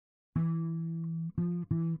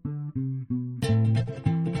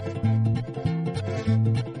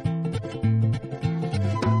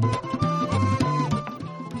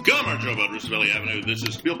Roosevelt Avenue. This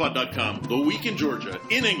is SpielPod.com, The Week in Georgia,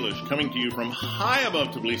 in English, coming to you from high above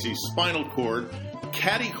Tbilisi's spinal cord,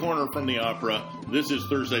 catty corner from the opera. This is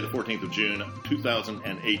Thursday, the 14th of June,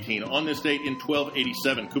 2018. On this date in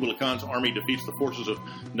 1287, Kublai Khan's army defeats the forces of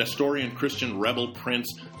Nestorian Christian rebel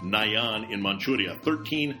Prince Nayan in Manchuria.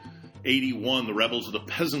 1381, the rebels of the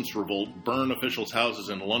Peasants' Revolt burn officials' houses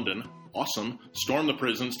in London. Awesome. Storm the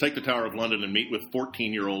prisons, take the Tower of London, and meet with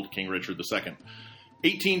 14-year-old King Richard II.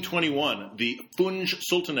 1821, the Funj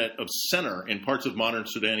Sultanate of Sennar in parts of modern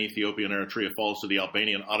Sudan, Ethiopia, and Eritrea falls to the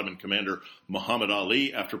Albanian Ottoman commander Muhammad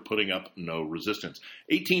Ali after putting up no resistance.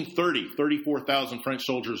 1830, 34,000 French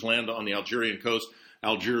soldiers land on the Algerian coast.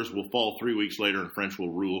 Algiers will fall 3 weeks later, and French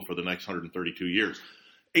will rule for the next 132 years.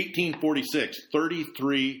 1846,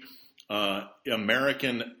 33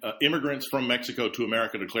 American immigrants from Mexico to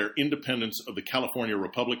America declare independence of the California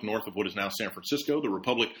Republic north of what is now San Francisco. The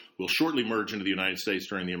Republic will shortly merge into the United States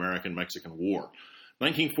during the American-Mexican War.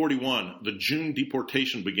 1941, the June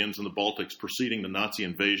deportation begins in the Baltics preceding the Nazi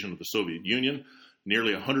invasion of the Soviet Union.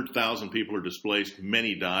 Nearly 100,000 people are displaced.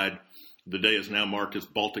 Many died. The day is now marked as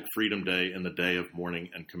Baltic Freedom Day and the day of mourning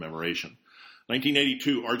and commemoration.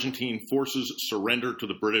 1982, Argentine forces surrender to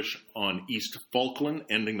the British on East Falkland,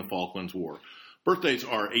 ending the Falklands War. Birthdays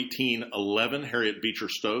are 1811, Harriet Beecher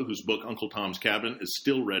Stowe, whose book Uncle Tom's Cabin is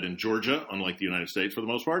still read in Georgia, unlike the United States for the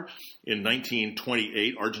most part. In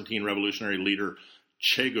 1928, Argentine revolutionary leader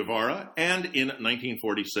Che Guevara. And in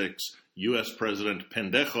 1946, U.S. President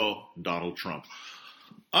Pendejo Donald Trump.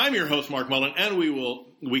 I'm your host, Mark Mullen, and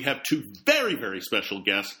we have two very, very special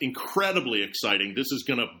guests, incredibly exciting. This is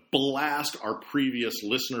going to blast our previous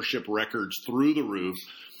listenership records through the roof.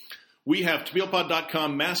 We have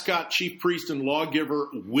TBLPod.com mascot, chief priest, and lawgiver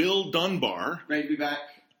Will Dunbar. Great to be back.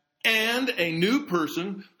 And a new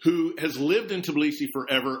person who has lived in Tbilisi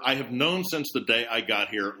forever. I have known since the day I got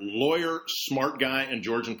here, lawyer, smart guy, and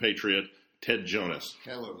Georgian patriot, Ted Jonas.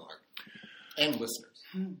 Hello, Mark. And listeners.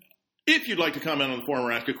 If you'd like to comment on the forum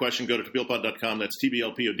or ask a question, go to TBLPod.com, that's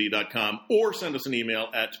TBLPOD.com, or send us an email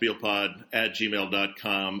at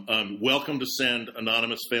TBLPod@gmail.com. Welcome to send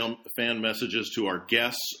anonymous fan messages to our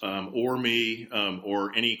guests or me,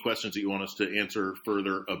 or any questions that you want us to answer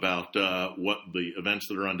further about what the events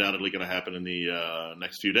that are undoubtedly going to happen in the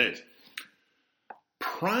next few days.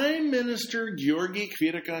 Prime Minister Giorgi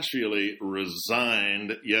Kvirikashvili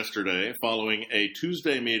resigned yesterday following a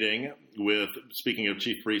Tuesday meeting with, speaking of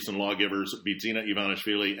chief priests and lawgivers, Bidzina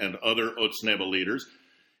Ivanishvili and other Otsneba leaders.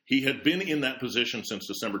 He had been in that position since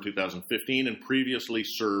December 2015 and previously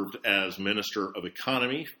served as Minister of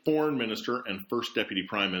Economy, Foreign Minister, and First Deputy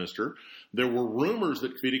Prime Minister. There were rumors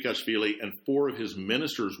that Kvirikashvili and 4 of his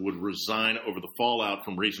ministers would resign over the fallout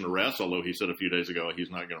from recent arrests, although he said a few days ago he's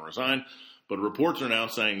not going to resign. But reports are now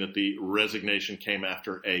saying that the resignation came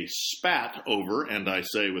after a spat over, and I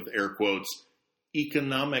say with air quotes,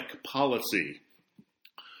 economic policy.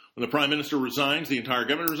 When the prime minister resigns, the entire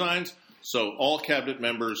government resigns, so all cabinet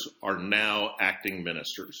members are now acting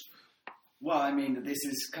ministers. Well, I mean, this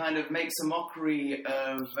is kind of makes a mockery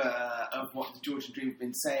of what the Georgian Dream have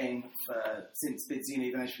been saying since Bidzina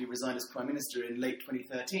Ivanishvili resigned as Prime Minister in late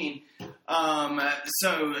 2013.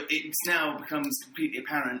 So it now becomes completely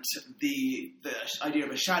apparent the idea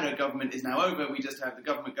of a shadow government is now over. We just have the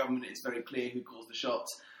government. It's very clear who calls the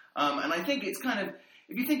shots. And I think it's kind of,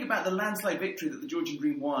 if you think about the landslide victory that the Georgian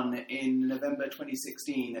Dream won in November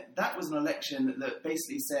 2016, that was an election that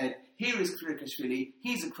basically said, here is Kvirikashvili,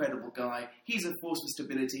 he's a credible guy, he's a force for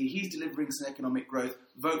stability, he's delivering some economic growth,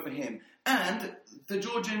 vote for him. And the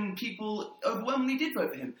Georgian people overwhelmingly did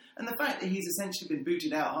vote for him. And the fact that he's essentially been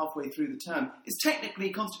booted out halfway through the term is technically,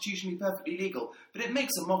 constitutionally perfectly legal, but it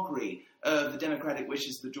makes a mockery of the democratic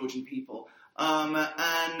wishes of the Georgian people. And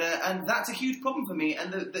that's a huge problem for me.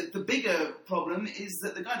 And the bigger problem is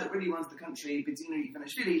that the guy that really runs the country, Bidzina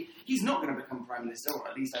Ivanishvili, he's not going to become Prime Minister, or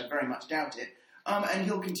at least I very much doubt it. And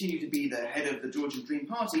he'll continue to be the head of the Georgian Dream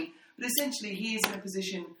Party. But essentially, he is in a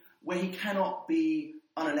position where he cannot be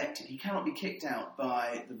unelected. He cannot be kicked out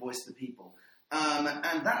by the voice of the people. And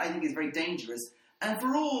that, I think, is very dangerous. And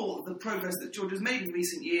for all the progress that Georgia's made in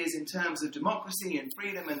recent years in terms of democracy and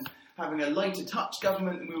freedom and having a lighter touch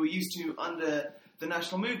government than we were used to under the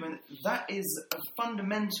national movement, that is a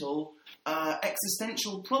fundamental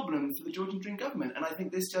existential problem for the Georgian Dream government. And I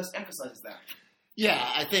think this just emphasizes that. Yeah,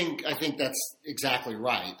 I think that's exactly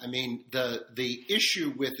right. I mean, the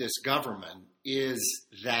issue with this government is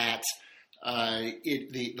that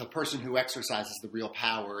the person who exercises the real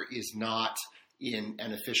power is not in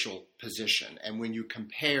an official position. And when you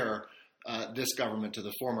compare this government to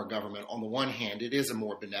the former government. On the one hand, it is a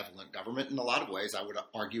more benevolent government. In a lot of ways, I would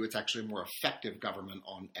argue it's actually a more effective government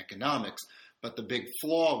on economics. But the big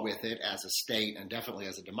flaw with it as a state and definitely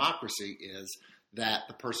as a democracy is that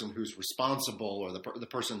the person who's responsible, or the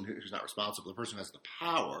person who's not responsible, the person who has the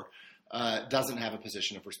power, doesn't have a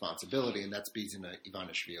position of responsibility, and that's Bidzina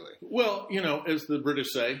Ivanishvili. Well, as the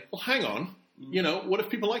British say, well, hang on. What if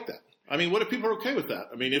people like that? I mean, what if people are okay with that?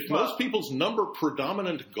 I mean, if most people's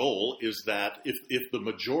predominant goal is that if the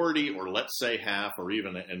majority, or let's say half, or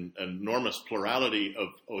even an enormous plurality of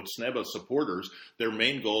Otsneba supporters, their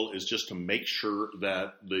main goal is just to make sure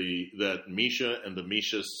that that Misha and the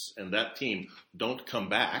Mishas and that team don't come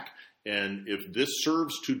back, and if this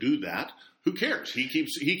serves to do that, who cares? He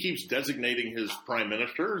keeps designating his prime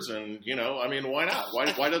ministers, and why not?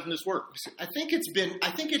 Why doesn't this work? I think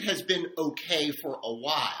it has been okay for a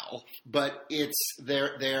while, but it's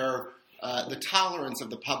the tolerance of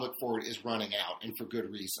the public for it is running out, and for good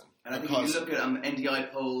reason. And I think if you look at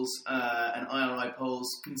NDI polls and IRI polls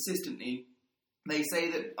consistently, they say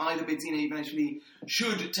that either Bidzina Ivanishvili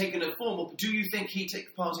should take a formal. Do you think he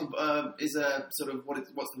takes part in is a sort of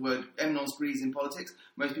what's the word, eminence grise in politics?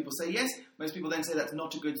 Most people say yes. Most people then say that's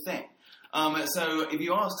not a good thing. So if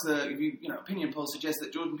you ask, opinion polls suggest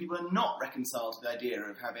that Georgian people are not reconciled to the idea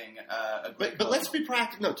of having a great. But let's be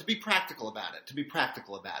practical. No, to be practical about it.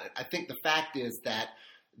 I think the fact is that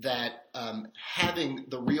having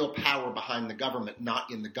the real power behind the government, not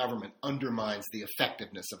in the government, undermines the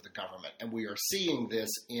effectiveness of the government. And we are seeing this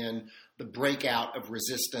in the breakout of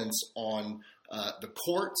resistance on the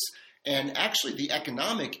courts. And actually, the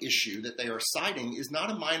economic issue that they are citing is not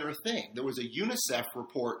a minor thing. There was a UNICEF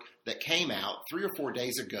report that came out 3 or 4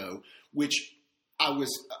 days ago, which I was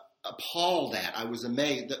appalled at. I was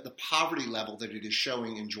amazed at the poverty level that it is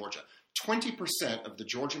showing in Georgia. 20% of the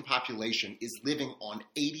Georgian population is living on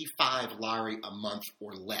 85 lari a month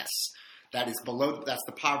or less. That's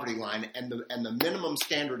the poverty line, and the minimum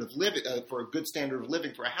standard of living for a good standard of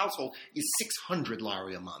living for a household is 600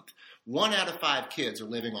 lari a month. 1 out of 5 kids are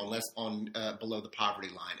living below the poverty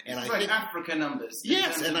line, and I think Africa numbers.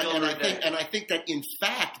 Yes, and I think that in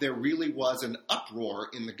fact there really was an uproar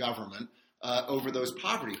in the government over those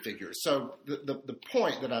poverty figures. So the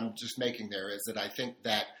point that I'm just making there is that I think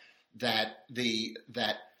that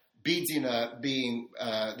Bidzina being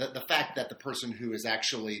the fact that the person who is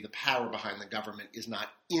actually the power behind the government is not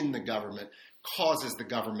in the government causes the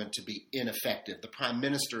government to be ineffective. The prime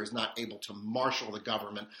minister is not able to marshal the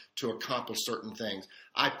government to accomplish certain things.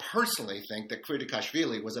 I personally think that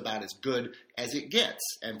Kvirikashvili was about as good as it gets,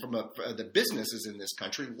 and from the businesses in this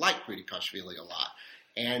country like Kvirikashvili a lot.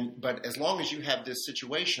 But as long as you have this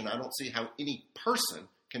situation, I don't see how any person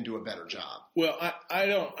can do a better job. Well, I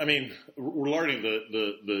don't. I mean, regarding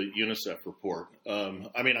the UNICEF report,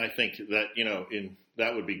 I think that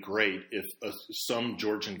that would be great if some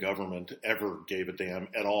Georgian government ever gave a damn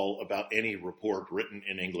at all about any report written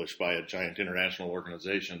in English by a giant international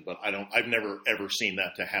organization. But I've never ever seen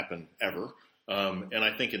that to happen ever. And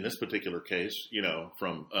I think in this particular case,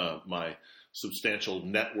 from my substantial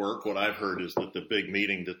network, what I've heard is that the big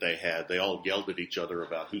meeting that they had, they all yelled at each other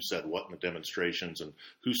about who said what in the demonstrations and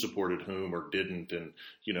who supported whom or didn't, and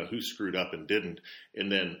who screwed up and didn't.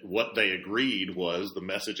 And then what they agreed was the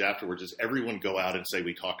message afterwards is everyone go out and say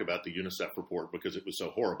we talked about the UNICEF report because it was so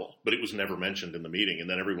horrible, but it was never mentioned in the meeting. And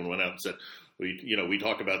then everyone went out and said we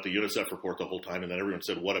talked about the UNICEF report the whole time, and then everyone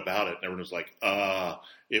said what about it? And everyone was like,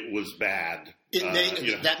 it was bad.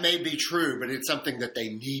 That may be true, but it's something that they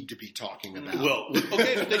need to be talking about. Well,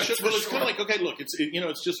 okay, but they should. Well, it's kind of like, okay, look,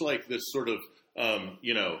 it's just like this sort of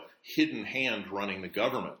hidden hand running the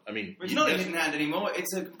government. I mean, it's not a hidden hand anymore.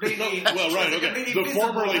 It's a completely the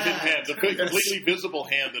formerly hidden hand, the yes. completely visible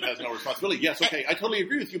hand that has no responsibility. Yes, okay, I totally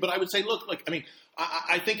agree with you, but I would say, look, I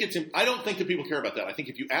think I don't think that people care about that. I think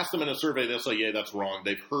if you ask them in a survey, they'll say, yeah, that's wrong.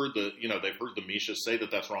 They've heard the Mishas say that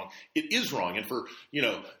that's wrong. It is wrong, and for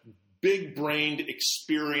big-brained,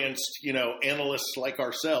 experienced, analysts like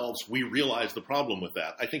ourselves, we realize the problem with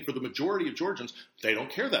that. I think for the majority of Georgians, they don't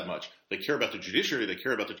care that much. They care about the judiciary, they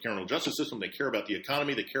care about the criminal justice system, they care about the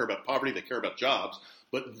economy, they care about poverty, they care about jobs.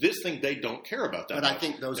 But this thing, they don't care about that. But I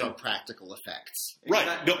think those are practical effects.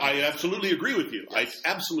 Right. No, I absolutely agree with you. Yes. I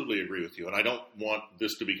absolutely agree with you. And I don't want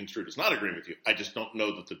this to be construed as not agreeing with you. I just don't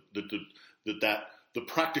know that the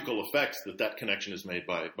practical effects that connection is made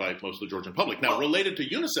by most of the Georgian public. Now, related to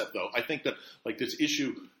UNICEF, though, I think that this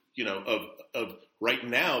issue, of right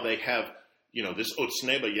now they have, this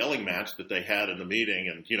Otzneba yelling match that they had in the meeting,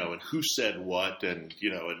 and and who said what, and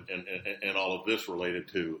and all of this related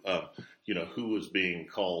to who was being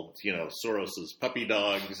called Soros's puppy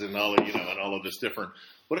dogs, and all and all of this different.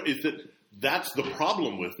 But that's the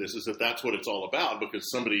problem with this, is that that's what it's all about, because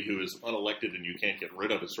somebody who is unelected and you can't get rid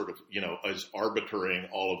of is sort of is arbitrating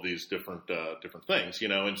all of these different things,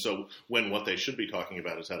 and so when what they should be talking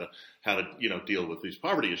about is how to deal with these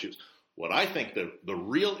poverty issues. What I think the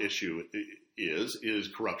real issue is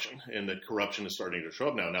corruption, and that corruption is starting to show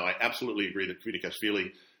up now. Now, I absolutely agree that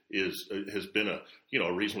Kvitikashvili has been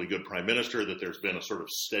a reasonably good prime minister, that there's been a sort of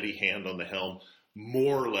steady hand on the helm,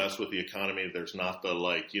 more or less, with the economy. There's not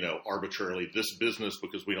the arbitrarily, this business,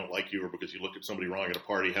 because we don't like you or because you look at somebody wrong at a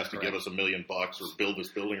party, has to give us $1 million or build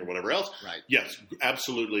this building or whatever else. Right. Yes,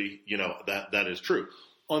 absolutely. That is true.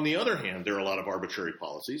 On the other hand, there are a lot of arbitrary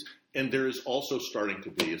policies, and there is also starting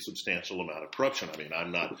to be a substantial amount of corruption. I mean,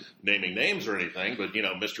 I'm not naming names or anything, but,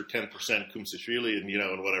 Mr. 10% Kumsishvili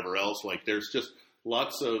and whatever else, there's just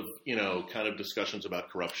lots of, kind of discussions about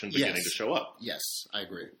corruption beginning to show up. Yes, I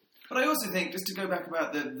agree. But I also think, just to go back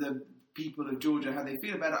about the people of Georgia, how they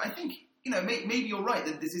feel about it, I think, maybe you're right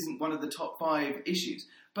that this isn't one of the top 5 issues.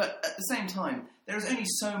 But at the same time, there's only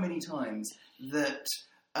so many times that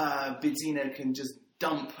Bidzina can just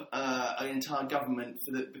dump an entire government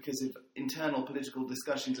because of internal political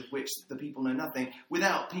discussions of which the people know nothing,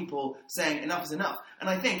 without people saying enough is enough. And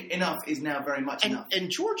I think enough is now very much enough. And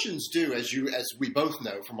Georgians do, as we both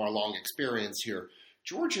know from our long experience here,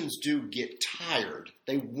 Georgians do get tired.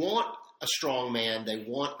 They want a strong man, they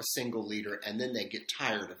want a single leader, and then they get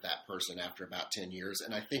tired of that person after about 10 years.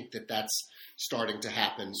 And I think that that's starting to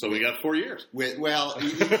happen. So we got 4 years.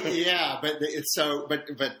 Yeah, but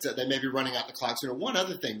they may be running out the clock sooner. One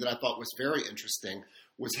other thing that I thought was very interesting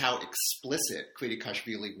was how explicit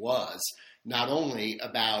Kvitikashvili was, not only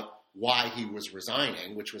about why he was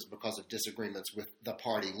resigning, which was because of disagreements with the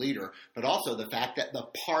party leader, but also the fact that the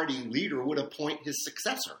party leader would appoint his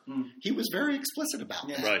successor. He was very explicit about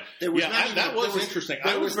that. Right. That was interesting.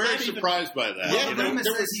 I was very surprised by that. Well, the rumor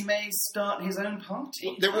says he may start his own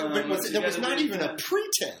party. There was not even a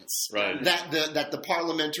pretense that the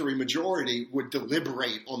parliamentary majority would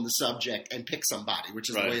deliberate on the subject and pick somebody, which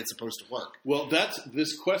is the way it's supposed to work. Well,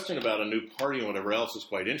 this question about a new party and whatever else is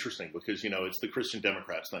quite interesting, because, it's the Christian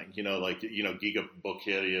Democrats thing. Giga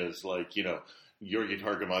Bokheria is Georgi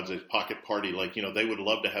Targamadze's pocket party. They would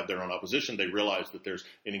love to have their own opposition. They realize that there's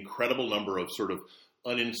an incredible number of sort of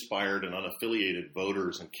uninspired and unaffiliated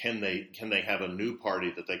voters, and can they have a new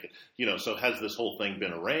party that they could, so has this whole thing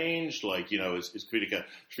been arranged? Is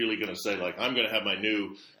Kvitikashvili going to say, I'm going to have my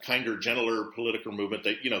new, kinder, gentler political movement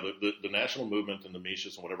that, the national movement and the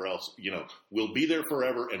Mishas and whatever else, will be there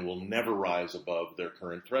forever and will never rise above their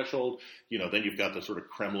current threshold. Then you've got the sort of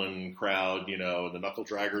Kremlin crowd, and the knuckle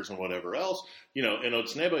draggers and whatever else, and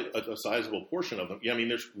Otzneba, a sizable portion of them.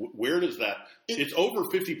 Where does that, it's over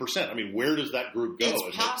 50%. Where does that group go?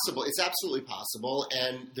 It's possible. It's absolutely possible.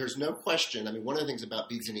 And there's no question. One of the things about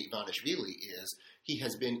Bidzina Ivanishvili is he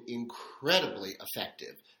has been incredibly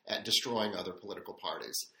effective at destroying other political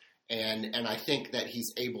parties. And I think that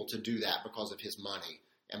he's able to do that because of his money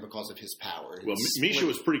and because of his power. Well, Misha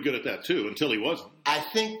was pretty good at that too, until he wasn't. I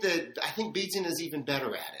think Bidzina is even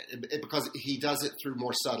better at it because he does it through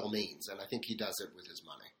more subtle means, and I think he does it with his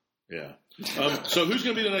money. Yeah. So who's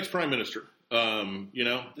going to be the next prime minister?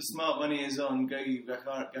 The smart money is on Georgi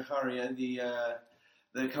Gakharia,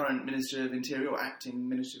 the current Minister of Interior, or acting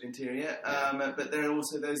Minister of Interior. But there are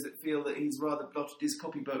also those that feel that he's rather blotted his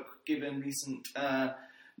copybook given recent,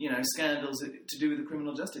 scandals to do with the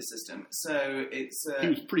criminal justice system. So it's he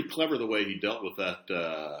was pretty clever the way he dealt with that.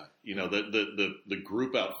 The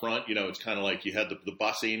group out front. It's kind of like you had the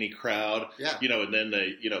Bassiani crowd. And then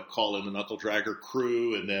they call in the knuckle dragger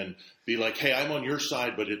crew, and then be like, "Hey, I'm on your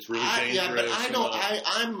side, but it's really dangerous." Yeah, but I don't.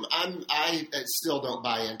 I still don't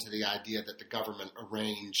buy into the idea that the government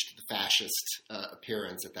arranged the fascist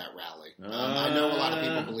appearance at that rally. I know a lot of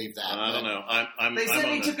people believe that. I don't know. They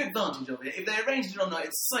certainly took advantage of it. If they arranged it or not,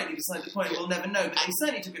 it's slightly beside the point. We'll never know. But they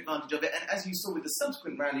certainly took advantage of it. And as you saw with the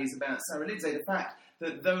subsequent rallies about Saralidze, the fact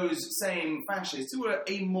that those same fascists, who are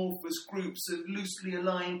amorphous groups of loosely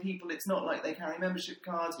aligned people, it's not like they carry membership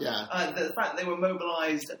cards. The fact that they were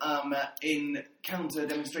mobilised in counter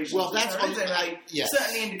demonstrations,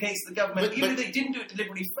 certainly indicates the government, even if they didn't do it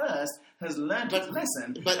deliberately first, has learned its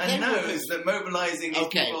lesson and knows that mobilising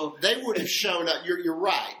people. They would have shown up. You're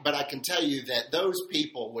right, but I can tell you that those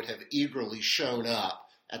people would have eagerly shown up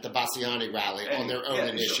at the Bassiani rally on their own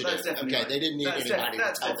initiative. They didn't need anybody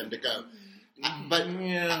to tell them to go. But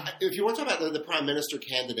if you want to talk about the prime minister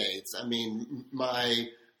candidates, my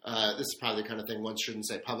this is probably the kind of thing one shouldn't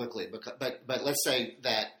say publicly, but let's say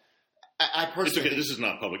that I personally... It's okay. This is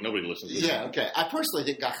not public. Nobody listens to this. Yeah, okay. I personally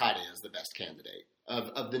think Gacharia is the best candidate.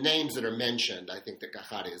 Of the names that are mentioned, I think that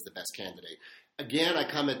Gacharia is the best candidate. Again, I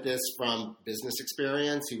come at this from business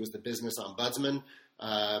experience. He was the business ombudsman.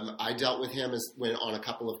 I dealt with him on a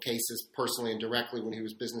couple of cases personally and directly when he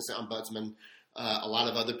was business ombudsman. A lot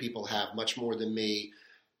of other people have, much more than me.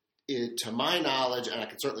 To my knowledge, and I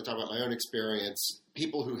can certainly talk about my own experience,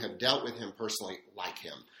 people who have dealt with him personally like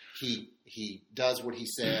him. He does what he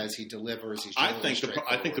says. He delivers. He's I think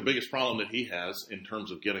the biggest problem that he has in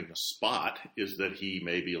terms of getting the spot is that he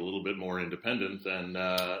may be a little bit more independent than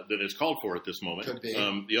is called for at this moment. Could be.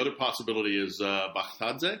 The other possibility is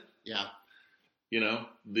Bakhtadze. Yeah. You know,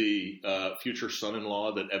 the future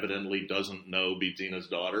son-in-law that evidently doesn't know Bidzina's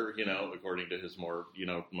daughter, you know, according to his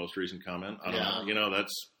most recent comment. I don't know. You know,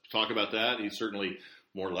 that's talk about that. He's certainly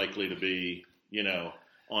more likely to be, you know,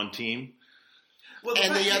 on team. Well,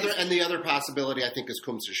 the other possibility, I think, is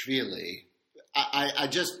Kumsashvili.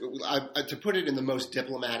 To put it in the most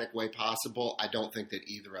diplomatic way possible, I don't think that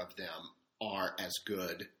either of them are as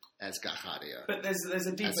good as Gacharia. But there's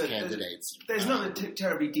a deeper candidates. There's not a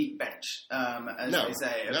terribly deep bench, as they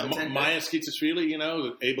say. Maya Skitsashvili, you know,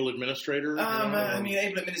 the able administrator. I mean,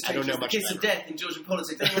 able administrator is the kiss of death in Georgian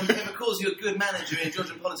politics. Anyone ever calls you a good manager in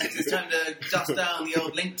Georgian politics, it's time to dust down the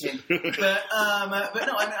old LinkedIn. But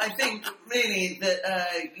no, I mean, I think really that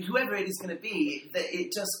whoever it is going to be, that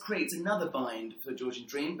it just creates another bind for the Georgian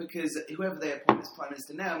Dream, because whoever they appoint as Prime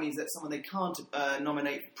Minister now means that someone they can't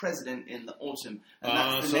nominate for President in the autumn. And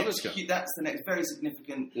that's the next very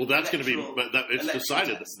significant. Well, that's going to be, but it's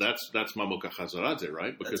decided. That's Mamuka Khazaradze,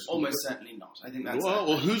 right? Because that's almost certainly not. I think that's.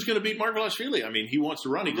 Well, who's going to beat Marvelashvili? I mean, he wants to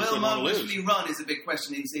run. He just doesn't want to lose. Marvelashvili run is a big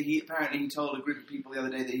question. He apparently told a group of people the other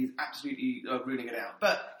day that he's absolutely ruling it out.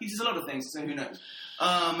 But he does a lot of things, so who knows?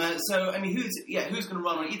 So I mean, who's going to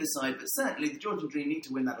run on either side? But certainly, the Georgian Dream need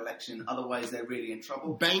to win that election. Otherwise, they're really in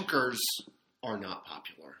trouble. Bankers are not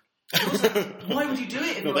popular. Why would you do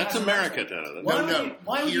it? No, that's America, No.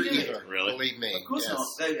 Why would you do either. it? Really? Believe me. Of course not.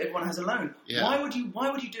 Everyone has a loan. Yeah. Why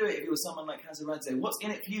would you do it if you were someone like Khazaradze? What's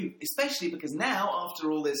in it for you? Especially because now, after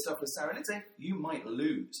all this stuff with Saralitze, you might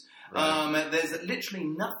lose. Right. There's literally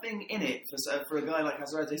nothing in it for a guy like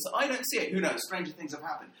Khazaradze. So I don't see it. Who knows? Stranger things have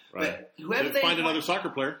happened. Right. But find another soccer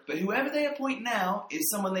player. But whoever they appoint now is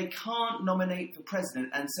someone they can't nominate for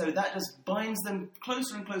president, and so that just binds them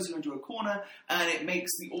closer and closer into a corner, and it makes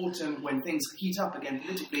the autumn, when things heat up again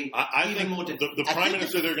politically, even more difficult. The prime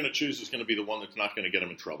minister they're going to choose is going to be the one that's not going to get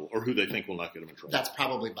them in trouble, or who they think will not get them in trouble. That's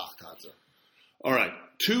probably Bakhtadze. All right.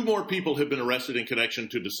 2 more people have been arrested in connection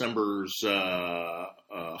to December's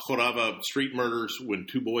Khorava street murders when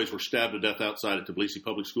 2 boys were stabbed to death outside at Tbilisi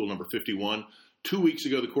Public School number 51. 2 weeks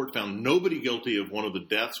ago, the court found nobody guilty of one of the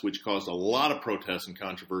deaths, which caused a lot of protests and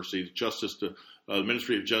controversy. The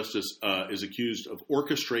Ministry of Justice is accused of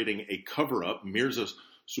orchestrating a cover-up. Mirza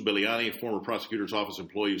Subeliani, a former prosecutor's office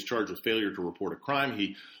employee, is charged with failure to report a crime.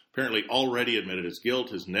 He apparently already admitted his guilt.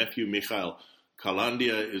 His nephew, Mikhail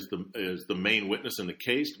Kalandia, is the main witness in the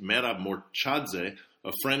case. Merab Morchadze,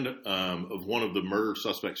 a friend of one of the murder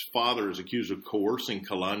suspect's father, is accused of coercing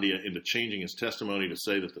Kalandia into changing his testimony to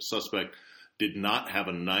say that the suspect did not have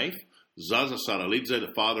a knife. Zaza Saralitze,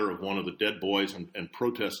 the father of one of the dead boys and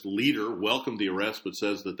protest leader, welcomed the arrest but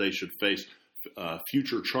says that they should face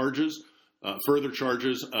further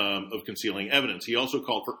charges of concealing evidence. He also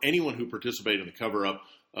called for anyone who participated in the cover-up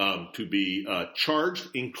to be charged,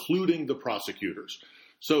 including the prosecutors.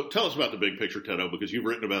 So tell us about the big picture, Tedo, because you've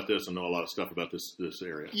written about this and know a lot of stuff about this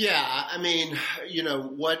area. Yeah, I mean, you know,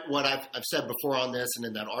 what I've said before on this and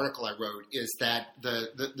in that article I wrote is that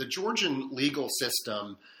the Georgian legal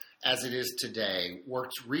system, as it is today,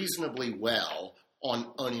 works reasonably well on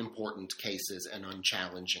unimportant cases and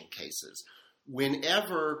unchallenging cases.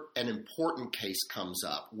 Whenever an important case comes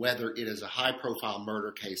up, whether it is a high-profile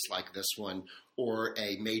murder case like this one or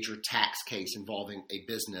a major tax case involving a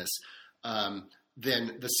business,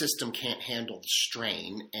 then the system can't handle the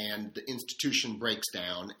strain and the institution breaks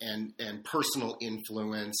down and personal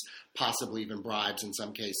influence, possibly even bribes in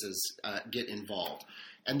some cases, get involved.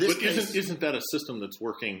 And this isn't that a system that's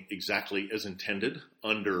working exactly as intended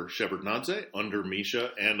under Shevardnadze, under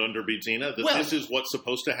Misha, and under Bidzina? This is what's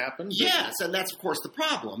supposed to happen? Yes, and that's, of course, the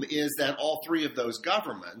problem, is that all 3 of those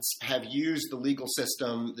governments have used the legal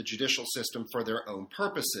system, the judicial system, for their own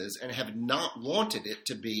purposes and have not wanted it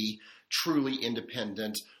to be truly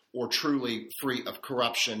independent or truly free of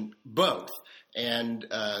corruption, both. And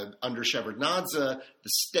under Shevardnadze,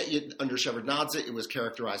 it was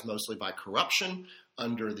characterized mostly by corruption.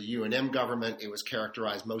 Under the UNM government, it was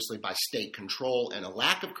characterized mostly by state control and a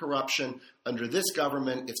lack of corruption. Under this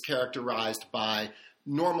government, it's characterized by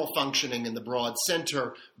normal functioning in the broad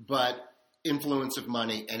center, but influence of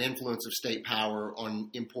money and influence of state power on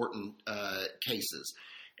important cases.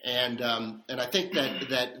 And I think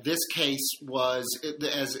that this case was,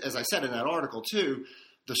 as I said in that article too,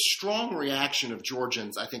 the strong reaction of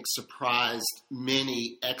Georgians, I think, surprised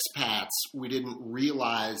many expats. We didn't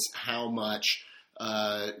realize how much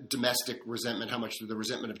domestic resentment, how much the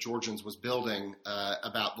resentment of Georgians was building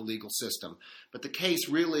about the legal system. But the case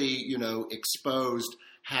really, exposed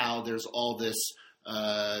how there's all this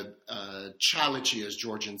chalice, as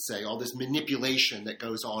Georgians say, all this manipulation that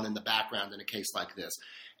goes on in the background in a case like this.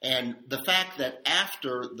 And the fact that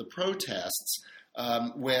after the protests,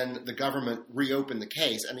 when the government reopened the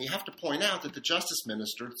case, and you have to point out that the Justice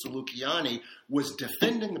Minister, Tzouloukiani, was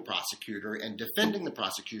defending the prosecutor and defending the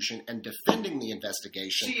prosecution and defending the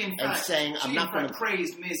investigation saying, I'm not going to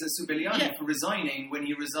praise Mirza Subeliani for resigning when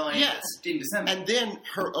he resigned in December. And then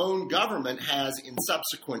her own government has, in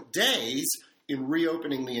subsequent days, in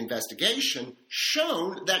reopening the investigation,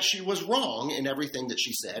 shown that she was wrong in everything that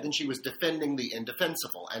she said, and she was defending the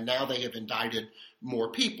indefensible. And now they have indicted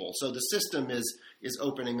more people. So the system is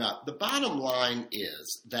opening up. The bottom line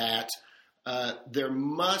is that there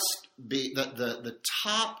must be the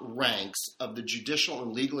top ranks of the judicial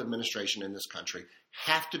and legal administration in this country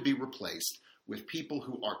have to be replaced with people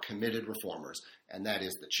who are committed reformers. And that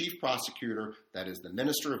is the chief prosecutor, that is the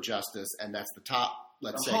minister of justice, and that's the top,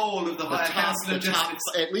 whole of the High Council of Justice.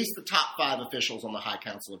 At least the top 5 officials on the High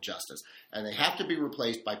Council of Justice. And they have to be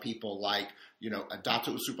replaced by people like, a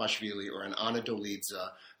Dato Usupashvili or an Anna Dolidze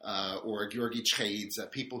or a Georgi Chkheidze,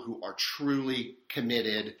 people who are truly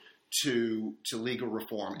committed to legal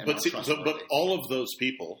reform. And but all of those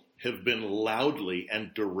people have been loudly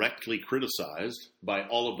and directly criticized by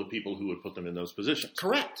all of the people who would put them in those positions.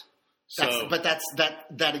 Correct.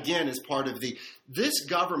 That again is part of this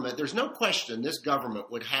government. There's no question this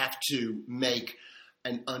government would have to make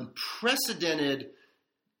an unprecedented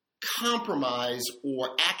compromise or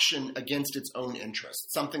action against its own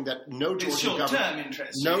interests, something that no Georgian government, against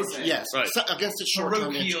its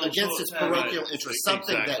short-term interest, against its parochial interest,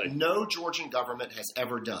 something that no Georgian government has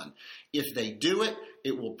ever done. If they do it,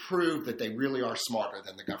 it will prove that they really are smarter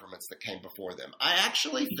than the governments that came before them. I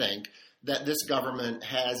actually think that this government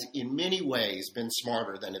has, in many ways, been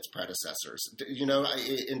smarter than its predecessors,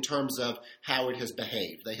 in terms of how it has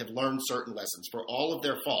behaved. They have learned certain lessons for all of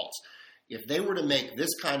their faults. If they were to make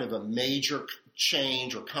this kind of a major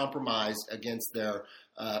change or compromise against their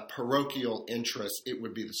parochial interests, it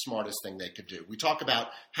would be the smartest thing they could do. We talk about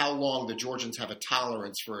how long the Georgians have a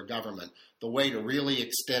tolerance for a government. The way to really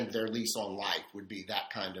extend their lease on life would be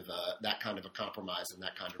that kind of a compromise and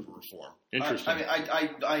that kind of a reform. Interesting.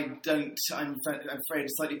 I'm afraid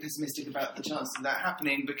slightly pessimistic about the chances of that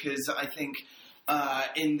happening, because I think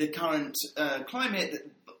in the current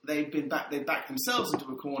climate, they've backed themselves into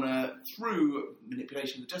a corner through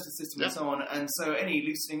manipulation of the justice system and so on, and so any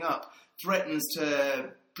loosening up threatens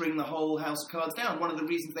to bring the whole house of cards down. One of the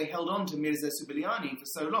reasons they held on to Mirza Subeliani for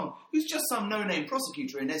so long, who's just some no-name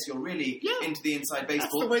prosecutor, unless you're really into the inside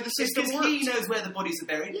baseball. That's the way the system works. He knows where the bodies are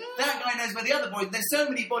buried. Yeah. That guy knows where the other bodies. There's so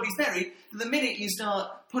many bodies buried that the minute you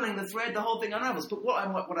start pulling the thread, the whole thing unravels. But what I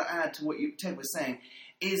might want to add to what Ted was saying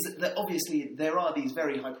is that obviously there are these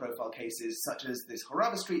very high-profile cases, such as this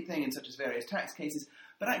Horava Street thing and such as various tax cases,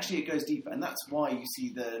 but actually it goes deeper, and that's why you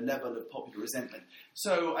see the level of popular resentment.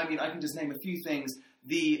 So, I can just name a few things.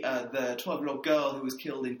 The 12-year-old girl who was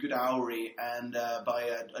killed in Godauri and by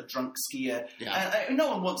a drunk skier. Yeah.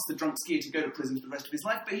 No one wants the drunk skier to go to prison for the rest of his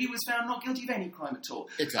life, but he was found not guilty of any crime at all.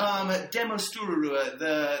 Exactly. Demo Sturarua,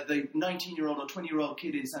 the 19-year-old or 20-year-old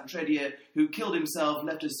kid in Santredier who killed himself,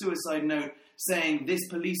 left a suicide note saying, this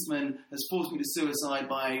policeman has forced me to suicide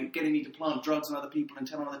by getting me to plant drugs on other people and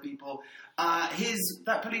tell on other people.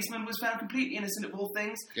 That policeman was found completely innocent of all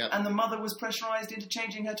things, and the mother was pressurized into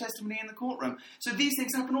changing her testimony in the courtroom. So these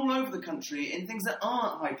things happen all over the country in things that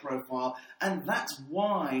aren't high profile, and that's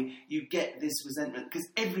why you get this resentment, because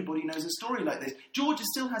everybody knows a story like this. Georgia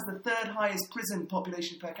still has the 3rd highest prison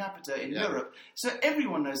population per capita in Europe, so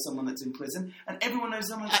everyone knows someone that's in prison, and everyone knows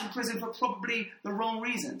someone that's in prison for probably the wrong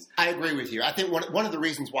reasons. I agree with you. I think one of the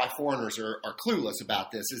reasons why foreigners are clueless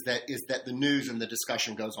about this is that the news and the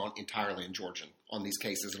discussion goes on entirely in Georgian on these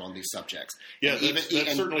cases and on these subjects. Yeah,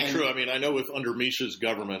 that's certainly true. I know under Misha's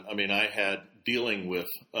government, I had dealing with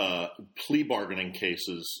plea bargaining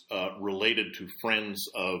cases related to friends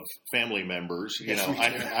of family members.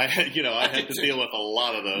 I had to deal with a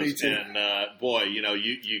lot of those. And boy, you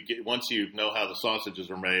get, once you know how the sausages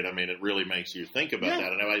are made, I mean, it really makes you think about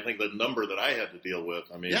that. And I think the number that I had to deal with,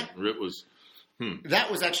 I mean, it was. That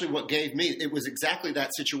was actually what gave me, it was exactly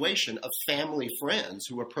that situation of family friends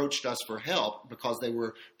who approached us for help because they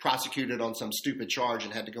were prosecuted on some stupid charge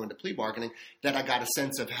and had to go into plea bargaining, that I got a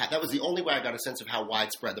sense of how, that was the only way I got a sense of how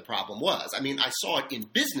widespread the problem was. I mean, I saw it in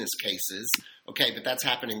business cases, okay, but that's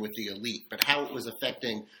happening with the elite. But how it was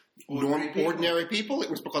affecting ordinary people, it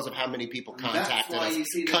was because of how many people contacted us,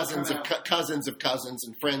 cousins of cousins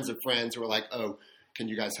and friends of friends who were like, oh, can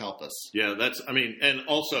you guys help us? Yeah, and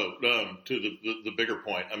also to the bigger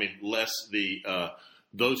point, I mean, less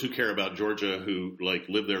those who care about Georgia who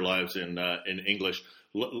live their lives in English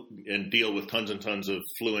and deal with tons and tons of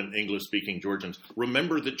fluent English speaking Georgians.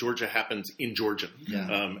 Remember that Georgia happens in Georgian,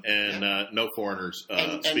 no foreigners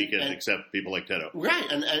speak it except people like Tedo. Right,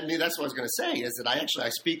 and I mean that's what I was going to say is that I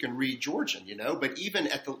speak and read Georgian, but even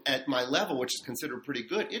at my level, which is considered pretty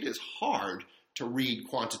good, it is hard to read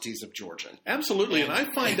quantities of Georgian. Absolutely, and I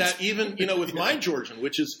find that even with my Georgian,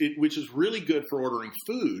 which is really good for ordering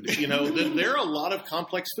food. There are a lot of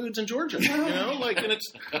complex foods in Georgia. And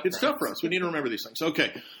it's tough for us. We need to remember these things.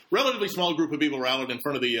 Okay, relatively small group of people rallied in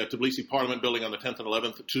front of the Tbilisi Parliament building on the 10th and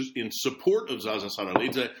 11th in support of Zaza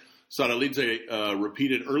Saralidze. Saralidze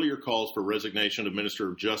repeated earlier calls for resignation of Minister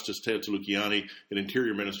of Justice Tea Tzulukiani and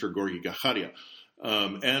Interior Minister Gorgi Gacharia.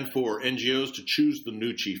 And for NGOs to choose the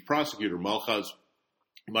new chief prosecutor, Malchaz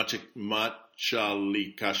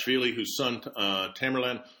Machalikashvili, whose son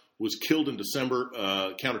Tamerlan was killed in December.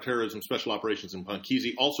 Counterterrorism Special Operations in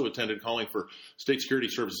Pankizi also attended, calling for State Security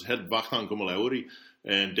Services head Vakhtang Gomulauri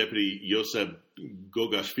and Deputy Yosef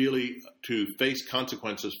Gogashvili to face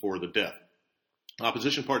consequences for the death.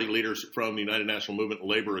 Opposition party leaders from the United National Movement,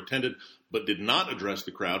 Labour, attended but did not address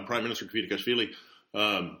the crowd. Prime Minister Kvitashvili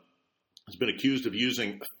has been accused of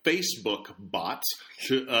using Facebook bots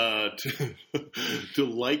to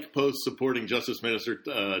like posts supporting Justice Minister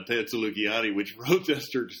Tea Tzulukiani, which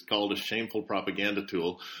protesters called a shameful propaganda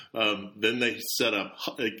tool. Then they set up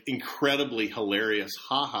an incredibly hilarious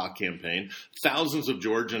ha-ha campaign. Thousands of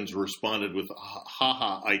Georgians responded with a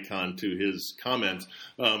ha-ha icon to his comments.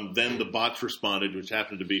 Then the bots responded, which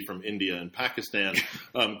happened to be from India and Pakistan,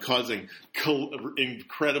 causing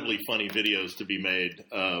incredibly funny videos to be made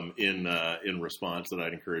in response that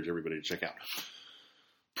I'd encourage everybody to check out.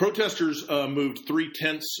 Protesters moved 3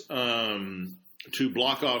 tents to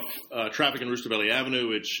block off traffic in Rustaveli Avenue,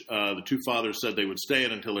 which the two fathers said they would stay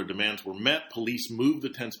in until their demands were met. Police moved the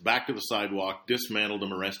tents back to the sidewalk, dismantled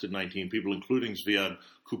them, arrested 19 people, including Zviad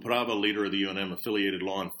Kuprava, leader of the UNM-affiliated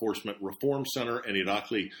Law Enforcement Reform Center, and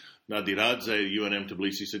Irakli Nadiradze, UNM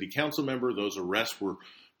Tbilisi City Council member. Those arrests were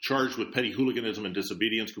charged with petty hooliganism and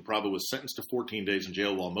disobedience. Kuprava was sentenced to 14 days in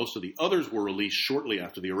jail, while most of the others were released shortly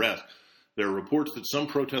after the arrest. There are reports that some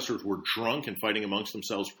protesters were drunk and fighting amongst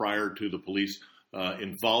themselves prior to the police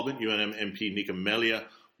involvement. UNM MP Nika Melia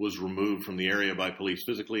was removed from the area by police,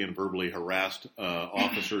 physically and verbally harassed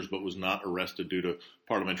officers, but was not arrested due to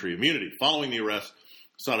parliamentary immunity. Following the arrest,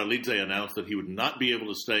 Saralidze announced that he would not be able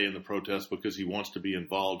to stay in the protest because he wants to be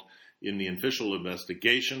involved in the official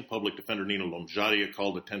investigation. Public Defender Nina Lomjadia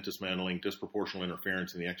called the tent dismantling disproportional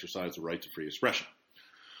interference in the exercise of rights of free expression.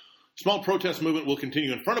 Small protest movement will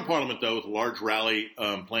continue in front of Parliament, though, with a large rally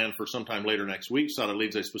planned for sometime later next week.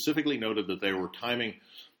 Saralidze specifically noted that they were timing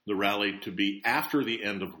the rally to be after the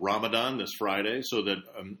end of Ramadan this Friday so that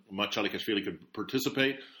Machalikashvili could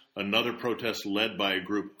participate. Another protest led by a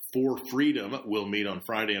group for freedom will meet on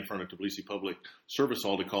Friday in front of Tbilisi Public Service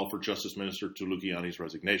Hall to call for Justice Minister Tzulukiani's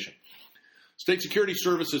resignation. State Security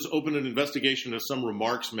Services opened an investigation into some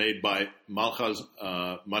remarks made by Malchaz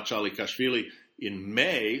Machalikashvili in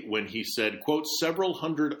May when he said, quote, several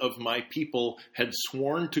hundred of my people had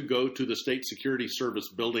sworn to go to the State Security Service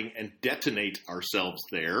building and detonate ourselves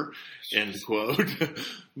there, end quote,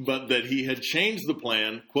 but that he had changed the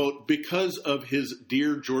plan, quote, because of his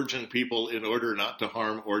dear Georgian people in order not to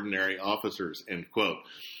harm ordinary officers, end quote.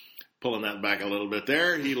 Pulling that back a little bit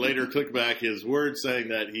there, he later took back his words, saying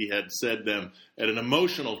that he had said them at an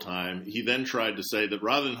emotional time. He then tried to say that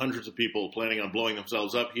rather than hundreds of people planning on blowing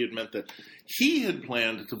themselves up, he had meant that he had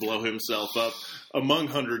planned to blow himself up among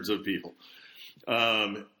hundreds of people.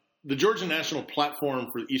 The Georgian National Platform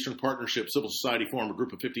for the Eastern Partnership Civil Society Forum, a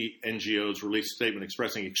group of 50 NGOs, released a statement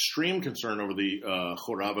expressing extreme concern over the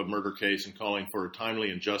Khorava murder case and calling for a timely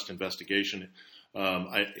and just investigation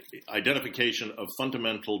identification of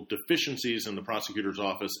fundamental deficiencies in the prosecutor's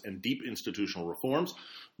office, and deep institutional reforms.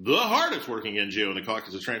 The hardest working NGO in the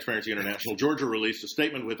Caucasus, Transparency International Georgia, released a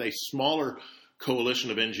statement with a smaller coalition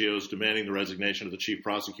of NGOs demanding the resignation of the chief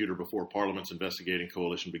prosecutor before Parliament's investigating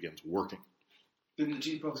coalition begins working. Didn't the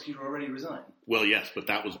chief prosecutor already resign? Well, yes, but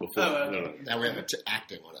that was before. Oh, okay. No. Now we have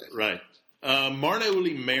acting on it. Right.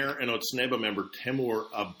 Marneuli Mayor and Otsneba member Temur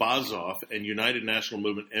Abazov and United National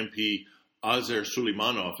Movement MP Azer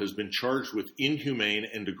Suleimanov has been charged with inhumane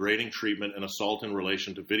and degrading treatment and assault in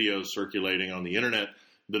relation to videos circulating on the internet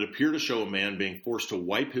that appear to show a man being forced to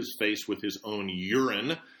wipe his face with his own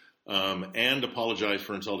urine and apologize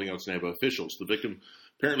for insulting Otsneba officials. The victim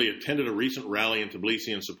apparently attended a recent rally in Tbilisi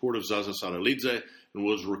in support of Zaza Saralidze and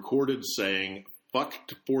was recorded saying, "Fuck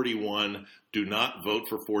to 41, do not vote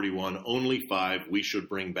for 41, only 5, we should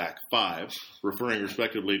bring back 5, referring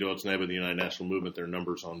respectively to Otsneba and the United National Movement, their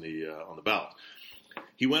numbers on the ballot.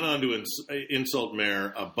 He went on to insult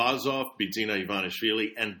Mayor Abazov, Bidzina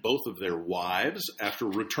Ivanishvili, and both of their wives. After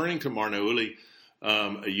returning to Marneuli,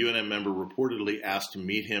 a UNM member reportedly asked to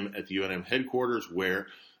meet him at the UNM headquarters,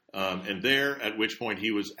 at which point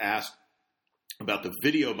he was asked about the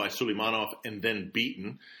video by Suleimanov and then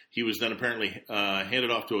beaten. He was then apparently handed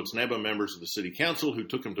off to Otsneba members of the city council, who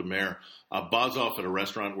took him to Mayor Abazov at a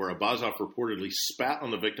restaurant where Abazov reportedly spat on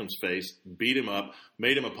the victim's face, beat him up,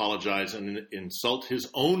 made him apologize and insult his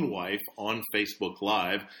own wife on Facebook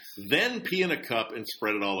Live, then pee in a cup and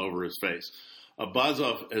spread it all over his face.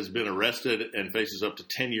 Abazov has been arrested and faces up to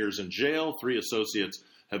 10 years in jail. 3 associates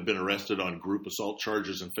have been arrested on group assault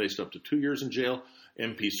charges and faced up to 2 years in jail.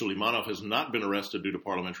 MP Suleimanov has not been arrested due to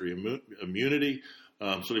parliamentary immunity.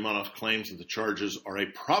 Suleimanov claims that the charges are a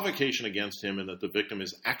provocation against him and that the victim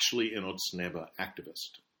is actually an Otsneba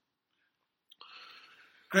activist.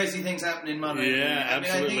 Crazy things happen in Marneuli. Yeah,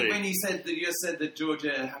 absolutely. I think when you said that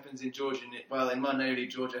Georgia happens in Georgian, well, in Marneuli,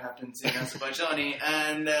 Georgia happens in Azerbaijani,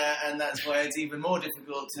 and that's why it's even more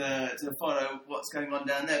difficult to follow what's going on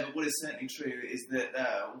down there. But what is certainly true is that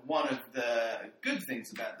one of the good things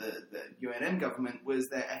about the UNM government was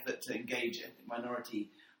their effort to engage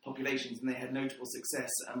minority populations, and they had notable success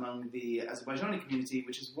among the Azerbaijani community,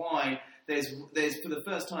 which is why there's for the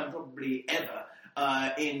first time probably ever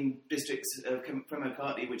in districts from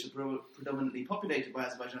Kartli, which are predominantly populated by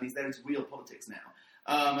Azerbaijanis, there is real politics now.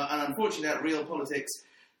 And unfortunately, that real politics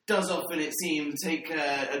does often, it seems, take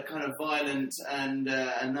a kind of violent and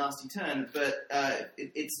nasty turn, but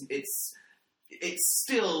it's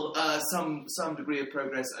still some degree of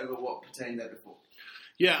progress over what pertained there before.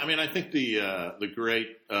 Yeah, I mean, I think the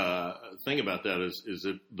great thing about that is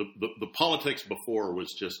that the politics before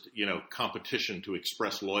was just, competition to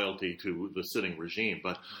express loyalty to the sitting regime.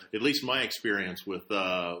 But at least my experience with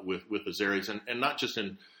Azeris, and not just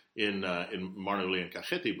in Marneuli and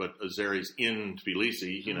Kakheti, but Azeris in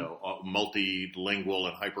Tbilisi, multilingual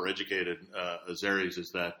and hyper-educated Azeris,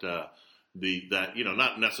 is that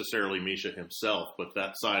not necessarily Misha himself, but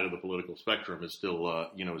that side of the political spectrum is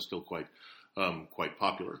still quite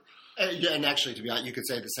popular. Yeah, and actually, to be honest, you could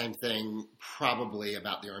say the same thing probably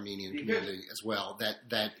about the Armenian community as well.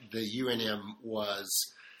 That the UNM was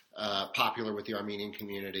popular with the Armenian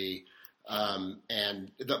community,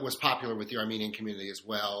 and that was popular with the Armenian community as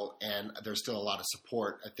well. And there's still a lot of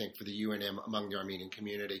support, I think, for the UNM among the Armenian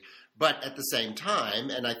community. But at the same time,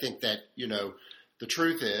 and I think that the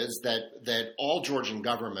truth is that all Georgian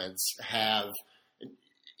governments have.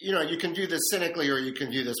 You can view this cynically or you can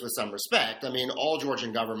view this with some respect. I mean, all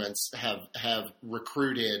Georgian governments have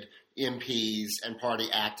recruited MPs and party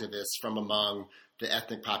activists from among the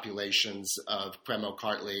ethnic populations of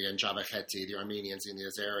Kremo-Kartli and Javakheti, the Armenians and the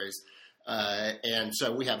Azeris. And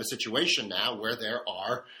so we have a situation now where there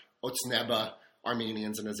are Otsneba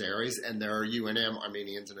Armenians and Azeris, and there are UNM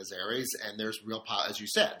Armenians and Azeris, and there's as you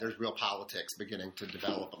said, there's real politics beginning to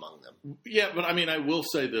develop among them. Yeah, but I mean, I will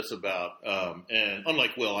say this about, and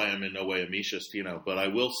unlike Will, I am in no way a Mishist, but I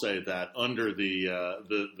will say that under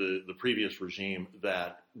the previous regime,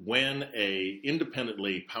 that when a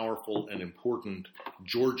independently powerful and important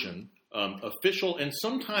Georgian official, and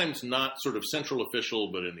sometimes not sort of central official,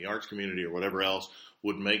 but in the arts community or whatever else,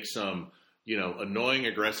 would make some annoying,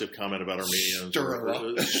 aggressive comment about Armenians.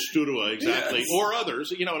 Sturua, exactly. Yes. Or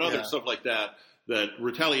others, and other stuff like that, that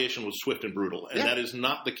retaliation was swift and brutal. And that is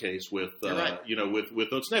not the case with, with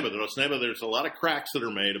Otsneba. That Otsneba, there's a lot of cracks that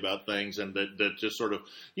are made about things, and that just sort of,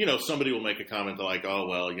 somebody will make a comment like, oh,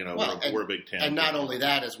 well, we're a big tent. And not only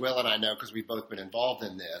that, as Will and I know, because we've both been involved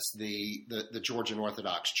in this, the Georgian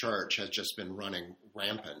Orthodox Church has just been running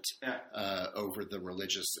rampant over the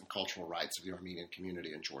religious and cultural rights of the Armenian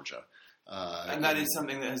community in Georgia. And that is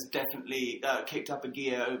something that has definitely kicked up a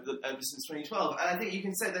gear over since 2012. And I think you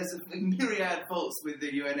can say there's a myriad faults with the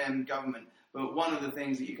UNM government, but one of the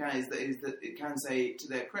things that you can is that it can say to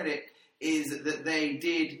their credit is that they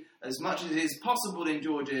did, as much as it is possible in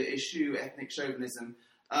Georgia, eschew ethnic chauvinism.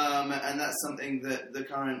 And that's something that the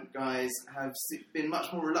current guys have been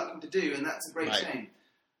much more reluctant to do, and that's a great shame.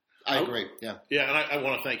 I agree. Yeah. Yeah, and I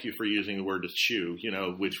want to thank you for using the word eschew,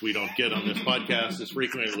 which we don't get on this podcast as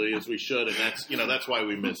frequently as we should, and that's why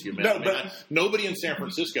we miss you, man. No, nobody in San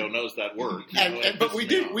Francisco knows that word. But we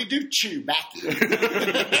do chew back.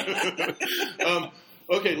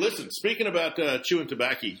 Okay, listen. Speaking about chewing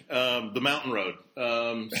tobacco, the Mountain Road.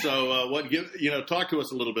 Talk to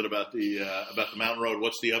us a little bit about the Mountain Road.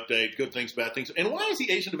 What's the update? Good things, bad things, and why is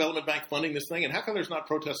the Asian Development Bank funding this thing? And how come there's not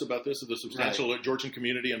protests about this of the substantial Georgian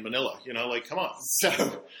community in Manila? Come on.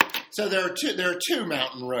 So there are two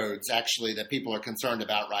mountain roads actually that people are concerned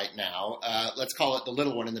about right now. Let's call it the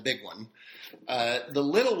little one and the big one. The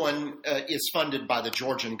little one is funded by the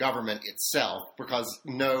Georgian government itself because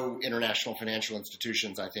no international financial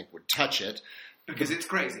institutions, I think, would touch it. Because it's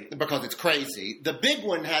crazy. The big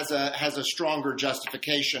one has a stronger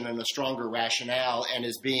justification and a stronger rationale and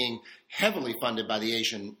is being heavily funded by the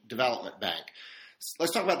Asian Development Bank.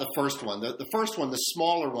 Let's talk about the first one. The first one, the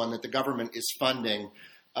smaller one that the government is funding,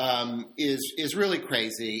 is really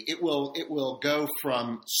crazy. It will go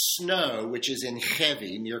from Snow, which is in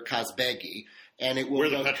Chevi near Kazbegi, and it will where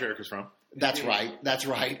the patriarch is from. That's right.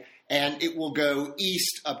 And it will go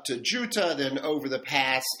east up to Juta, then over the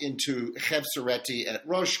pass into Khevsureti at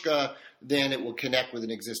Roshka. Then it will connect with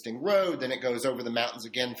an existing road. Then it goes over the mountains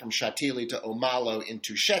again from Shatili to Omalo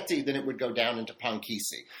into Sheti. Then it would go down into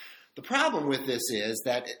Pankisi. The problem with this is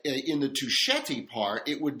that in the Tusheti part,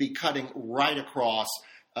 it would be cutting right across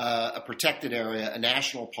a protected area, a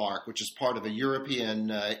national park, which is part of a European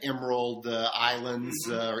Emerald Islands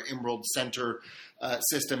or Emerald Center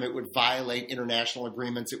system. It would violate international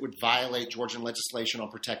agreements. It would violate Georgian legislation on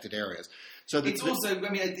protected areas. So it's also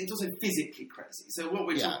physically crazy. So what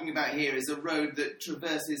we're talking about here is a road that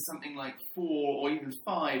traverses something like 4 or even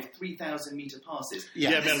 5 3,000-meter passes.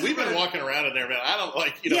 Yeah, man, we've been walking around in there, man. I don't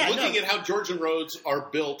looking at how Georgian roads are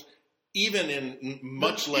built. Even in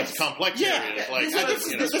much less complex areas,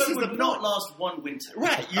 this would not last one winter.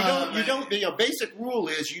 Right. You don't. Basic rule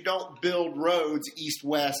is you don't build roads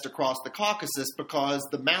east-west across the Caucasus because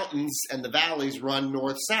the mountains and the valleys run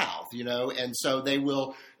north-south. And so they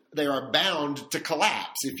are bound to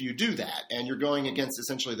collapse if you do that, and you're going against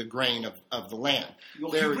essentially the grain of the land.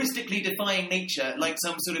 You're hubristically defying nature like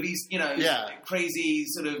some sort of crazy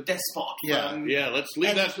sort of despot. Let's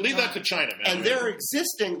leave that to China, man. And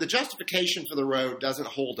the justification for the road doesn't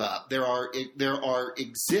hold up. There are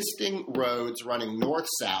existing roads running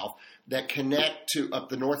north-south that connect up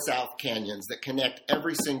the north-south canyons that connect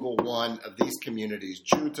every single one of these communities,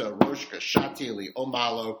 Juta, Roshka, Shatili,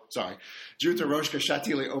 Omalo,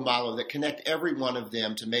 that connect every one of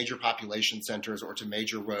them to major population centers or to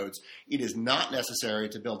major roads. It is not necessary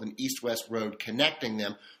to build an east-west road connecting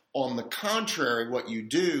them. On the contrary, what you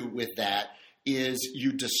do with that is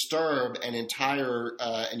you disturb and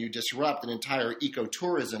you disrupt an entire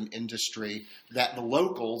ecotourism industry that the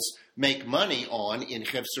locals make money on in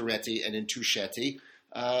Khevsureti and in Tusheti.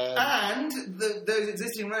 And those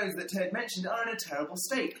existing roads that Ted mentioned are in a terrible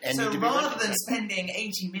state. So rather than spending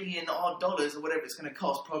 $80 million or whatever it's going to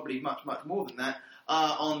cost, probably much, much more than that,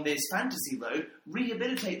 on this fantasy road,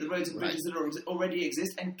 rehabilitate the roads and bridges that already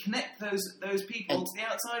exist and connect those people to the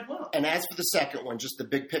outside world. And as for the second one, just the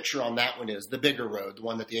big picture on that one is the bigger road, the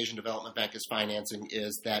one that the Asian Development Bank is financing,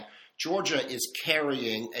 is that Georgia is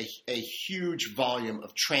carrying a huge volume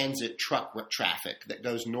of transit truck traffic that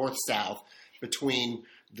goes north-south between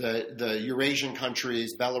the Eurasian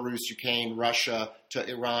countries, Belarus, Ukraine, Russia, to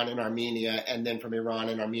Iran and Armenia, and then from Iran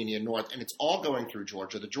and Armenia north. And it's all going through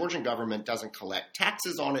Georgia. The Georgian government doesn't collect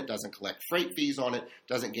taxes on it, doesn't collect freight fees on it,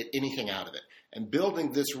 doesn't get anything out of it. And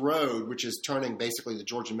building this road, which is turning basically the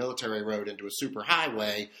Georgian military road into a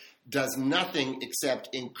superhighway, does nothing except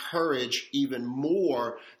encourage even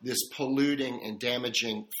more this polluting and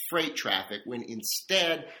damaging freight traffic, when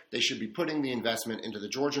instead they should be putting the investment into the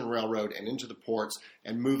Georgian railroad and into the ports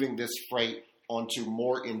and moving this freight onto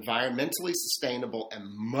more environmentally sustainable and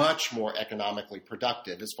much more economically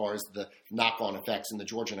productive as far as the knock-on effects in the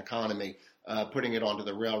Georgian economy, putting it onto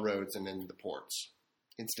the railroads and in the ports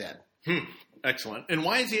instead. Excellent. And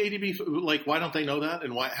why is the ADB, why don't they know that?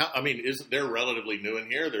 And they're relatively new in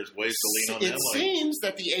here. There's ways to lean on them. It seems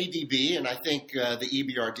that the ADB, and I think the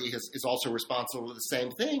EBRD is also responsible for the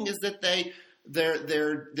same thing, is that they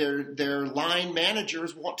their line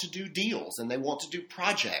managers want to do deals and they want to do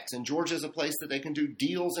projects. And Georgia is a place that they can do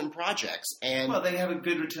deals and projects. And well, they have a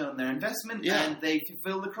good return on their investment and they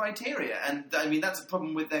fulfill the criteria. And I mean, that's a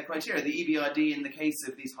problem with their criteria. The EBRD in the case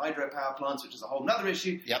of these hydropower plants, which is a whole other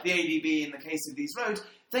issue. Yep. The ADB in the case of these roads.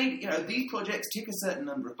 These projects tick a certain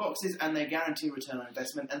number of boxes and they guarantee return on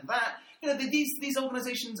investment. And that, these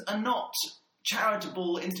organizations are not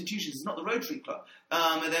charitable institutions. It's not the Rotary Club.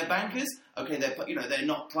 They're bankers. Okay, they're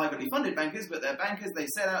not privately funded bankers, but they're bankers. They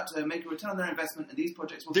set out to make a return on their investment, and these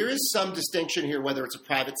projects will. There is some distinction here, whether it's a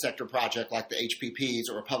private sector project like the HPPs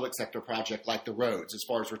or a public sector project like the roads, as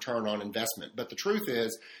far as return on investment. But the truth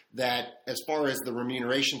is that as far as the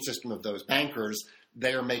remuneration system of those bankers,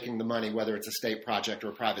 they are making the money, whether it's a state project or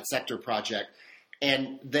a private sector project.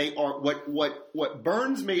 And they are what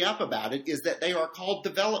burns me up about it is that they are called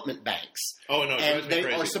development banks. Oh no, and they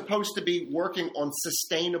crazy. Are supposed to be working on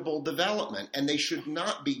sustainable development, and they should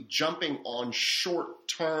not be jumping on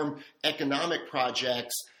short-term economic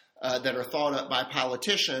projects that are thought up by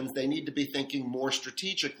politicians. They need to be thinking more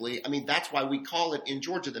strategically. I mean, that's why we call it in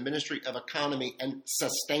Georgia the Ministry of Economy and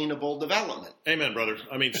Sustainable Development. Amen, brother.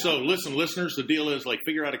 I mean, so listen, listeners, the deal is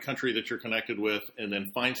figure out a country that you're connected with and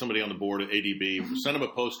then find somebody on the board at ADB, send them a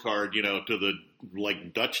postcard, to the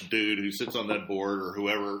Dutch dude who sits on that board or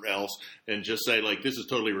whoever else and just say, this is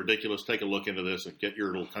totally ridiculous. Take a look into this and get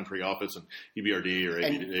your little country office and EBRD or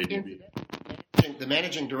ADB. The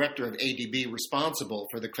managing director of ADB responsible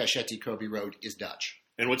for the Crescetti-Kobe Road is Dutch.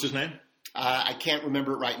 And what's his name? I can't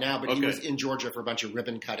remember it right now, but he was in Georgia for a bunch of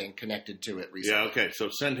ribbon cutting connected to it recently. Yeah, okay. So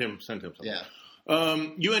send him something. Yeah.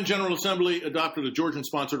 UN General Assembly adopted a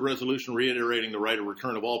Georgian-sponsored resolution reiterating the right of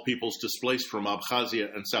return of all peoples displaced from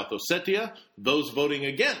Abkhazia and South Ossetia. Those voting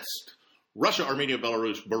against: Russia, Armenia,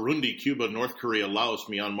 Belarus, Burundi, Cuba, North Korea, Laos,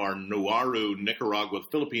 Myanmar, Nauru, Nicaragua,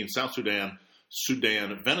 Philippines, South Sudan,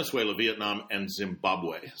 Venezuela, Vietnam, and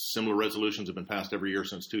Zimbabwe. Similar resolutions have been passed every year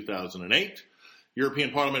since 2008.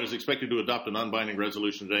 European Parliament is expected to adopt a non-binding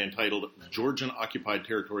resolution today entitled Georgian Occupied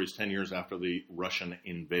Territories 10 Years After the Russian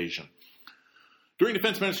Invasion. During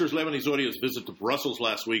Defense Minister Leveni Zoria's visit to Brussels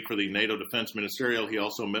last week for the NATO Defense Ministerial, he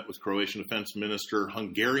also met with Croatian Defense Minister,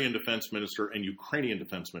 Hungarian Defense Minister, and Ukrainian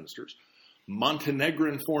Defense Ministers.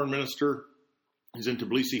 Montenegrin Foreign Minister is in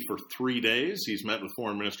Tbilisi for 3 days. He's met with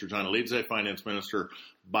Foreign Minister Janilidze, Finance Minister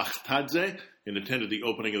Bakhtadze, and attended the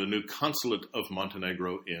opening of the new consulate of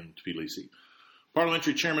Montenegro in Tbilisi.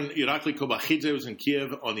 Parliamentary Chairman Irakli Kobakhidze was in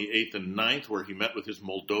Kiev on the 8th and 9th, where he met with his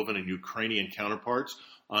Moldovan and Ukrainian counterparts,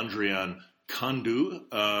 Andrian Kandu,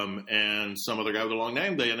 and some other guy with a long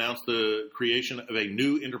name. They announced the creation of a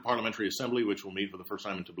new interparliamentary assembly, which will meet for the first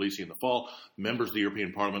time in Tbilisi in the fall. Members of the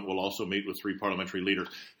European Parliament will also meet with 3 parliamentary leaders.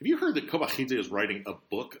 Have you heard that Kobakhidze is writing a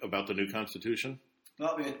book about the new constitution?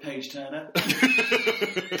 That'll be a page turner.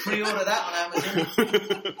 Pre-order that on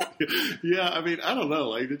Amazon. Yeah, I mean, I don't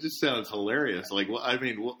know. It just sounds hilarious. I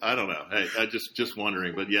don't know. Hey, I just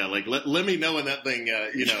wondering. But yeah, let me know when that thing,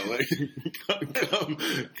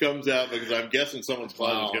 comes out, because I'm guessing someone's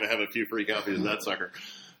closet is going to have a few free copies of that sucker.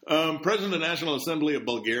 President of the National Assembly of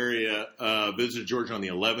Bulgaria visited Georgia on the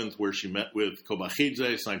 11th, where she met with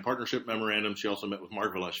Kobakhidze, signed partnership memorandum. She also met with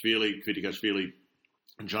Margvelashvili, Kvitikashvili,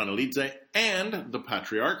 Janilidze, and the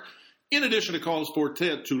Patriarch, in addition to calls for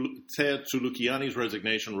Tea Tsouloukiani's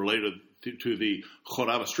resignation related to the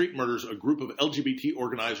Khorava street murders. A group of LGBT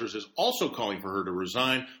organizers is also calling for her to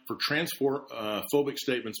resign for transphobic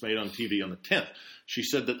statements made on TV on the 10th. She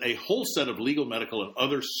said that a whole set of legal, medical, and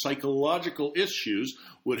other psychological issues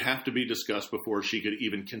would have to be discussed before she could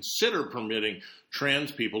even consider permitting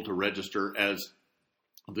trans people to register as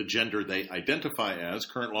the gender they identify as.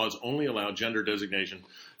 Current laws only allow gender designation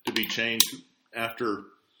to be changed after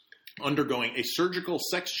undergoing a surgical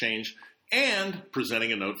sex change and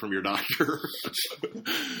presenting a note from your doctor.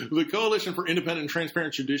 The Coalition for Independent and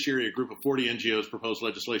Transparent Judiciary, a group of 40 NGOs, proposed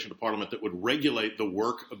legislation to Parliament that would regulate the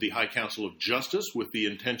work of the High Council of Justice with the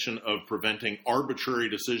intention of preventing arbitrary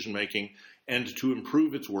decision-making and to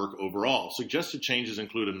improve its work overall. Suggested changes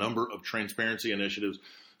include a number of transparency initiatives,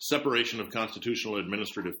 separation of constitutional and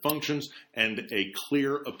administrative functions, and a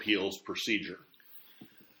clear appeals procedure.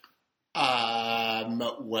 On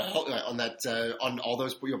all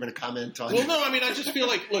those, you're going to comment on? Well, no, I mean, I just feel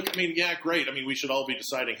like, look, I mean, yeah, great. I mean, we should all be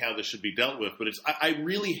deciding how this should be dealt with, but I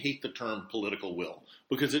really hate the term political will,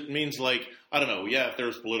 because it means I don't know, yeah, if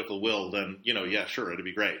there's political will, then, yeah, sure, it'd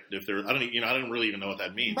be great. If there, I don't really even know what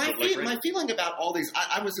that means. My feeling about all these,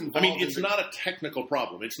 I was involved. I mean, it's not a technical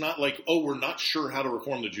problem. It's not like, we're not sure how to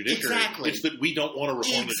reform the judiciary. Exactly. It's that we don't want to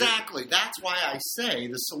reform the judiciary. Exactly. That's why I say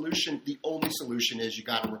the only solution is you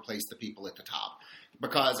got to replace the people at the top.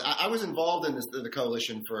 because I was involved in the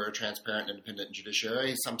Coalition for a Transparent and Independent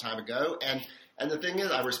Judiciary some time ago, and the thing is,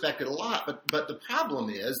 I respect it a lot, but the problem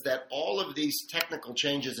is that all of these technical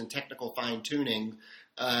changes and technical fine-tuning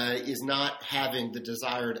is not having the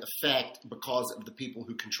desired effect because of the people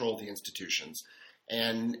who control the institutions.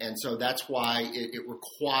 And so that's why it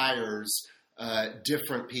requires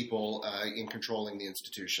different people in controlling the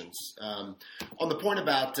institutions. On the point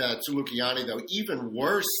about Tzulukiani, though, even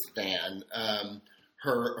worse than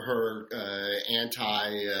her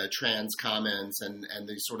anti-trans comments and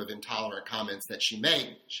the sort of intolerant comments that she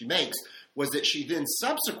makes was that she then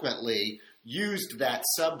subsequently used that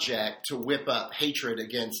subject to whip up hatred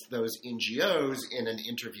against those NGOs in an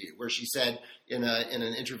interview, where she said in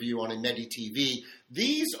an interview on Imedi TV,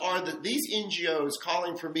 these NGOs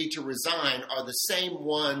calling for me to resign are the same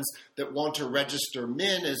ones that want to register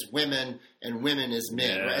men as women and women as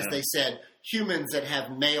men. Yeah. As they said, humans that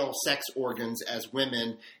have male sex organs as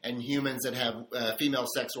women and humans that have female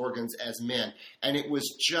sex organs as men. And it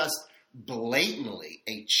was just blatantly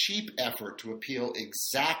a cheap effort to appeal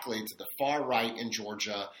exactly to the far right in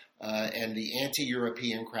Georgia and the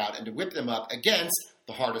anti-European crowd, and to whip them up against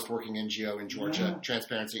the hardest working NGO in Georgia,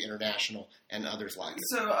 Transparency International, and others like it.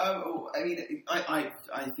 So,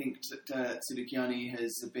 I think that Tzulukiani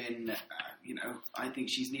has been, I think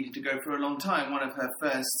she's needed to go for a long time. One of her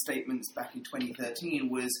first statements back in 2013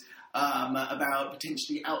 was about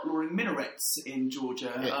potentially outlawing minarets in Georgia,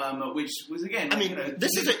 which was again.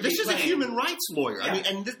 This is a human rights lawyer. Yeah.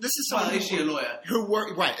 And this is someone is she a lawyer?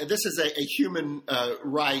 This is a human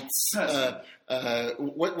rights.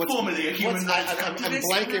 Formerly a human rights activist. I'm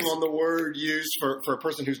blanking on the word used for a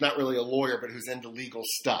person who's not really a lawyer but who's into legal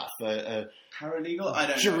stuff. Paralegal? I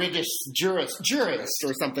don't know. Jurist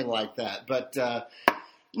or something like that. But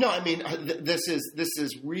no, this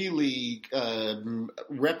is really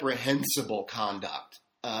reprehensible conduct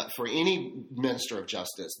for any minister of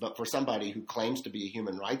justice, but for somebody who claims to be a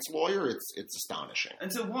human rights lawyer, it's astonishing.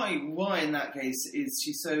 And so why in that case is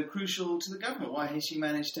she so crucial to the government? Why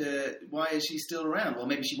is she still around? Well,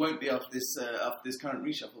 maybe she won't be after this current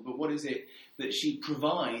reshuffle, but what is it that she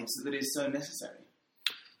provides that is so necessary?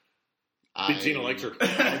 Bidzina likes her.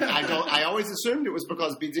 I always assumed it was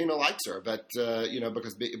because Bidzina likes her, but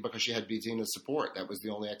because she had Bidzina's support. That was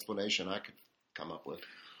the only explanation I could come up with.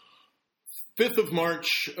 5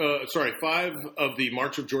 of the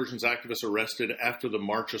March of Georgians activists arrested after the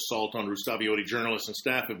March assault on Rustaviotti journalists and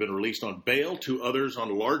staff have been released on bail. 2 others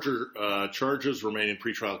on larger charges remain in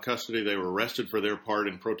pretrial custody. They were arrested for their part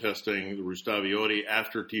in protesting Rustaviotti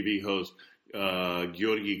after TV host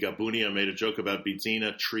Georgi Gabunia made a joke about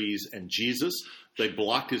Bidzina, trees, and Jesus. They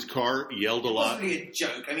blocked his car, yelled a lot. It wasn't really a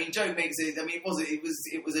joke. Joke makes it.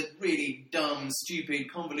 It was a really dumb,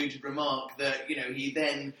 stupid, convoluted remark that he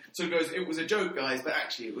then sort of goes, "It was a joke, guys," but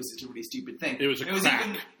actually it was such a really stupid thing. It was it was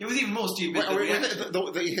even more stupid.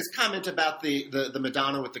 His comment about the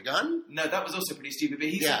Madonna with the gun. No, that was also pretty stupid. But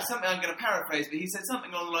he said something. I'm going to paraphrase, but he said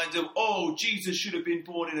something along the lines of, "Oh, Jesus should have been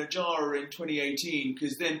born in a jar in 2018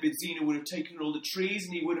 because then Bidzina would have taken all the trees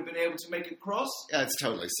and he would have been able to make a cross." That's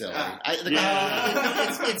totally silly.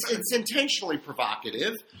 It's intentionally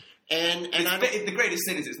provocative, and the greatest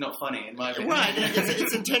sin is it's not funny in my opinion. Right,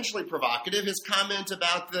 it's intentionally provocative. His comment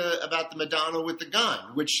about the Madonna with the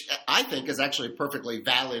gun, which I think is actually a perfectly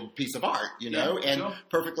valid piece of art,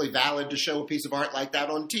 perfectly valid to show a piece of art like that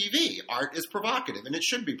on TV. Art is provocative, and it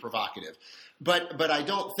should be provocative. But I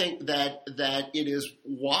don't think that it is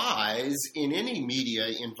wise in any media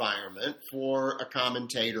environment for a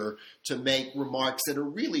commentator to make remarks that are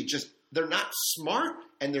really they're not smart,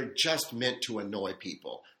 and they're just meant to annoy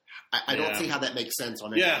people. I don't see how that makes sense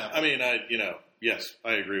on any level. Yes,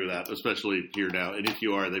 I agree with that, especially here now. And if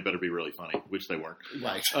you are, they better be really funny, which they weren't.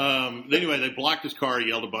 Right. Anyway, they blocked his car,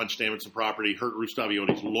 yelled a bunch, damaged some property, hurt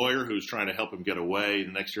Rustaviotti's lawyer, who's trying to help him get away.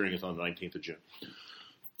 The next hearing is on the 19th of June.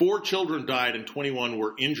 4 children died and 21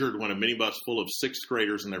 were injured when a minibus full of 6th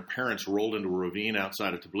graders and their parents rolled into a ravine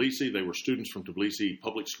outside of Tbilisi. They were students from Tbilisi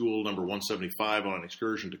Public School number 175 on an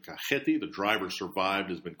excursion to Kakheti. The driver survived,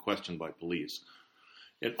 has been questioned by police.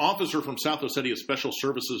 An officer from South Ossetia's Special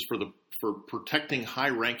Services for protecting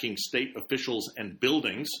high-ranking state officials and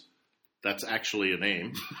buildings, that's actually a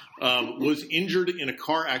name, was injured in a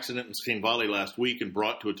car accident in Skhin Valley last week and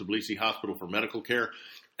brought to a Tbilisi hospital for medical care.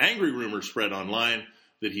 Angry rumors spread online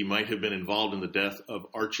that he might have been involved in the death of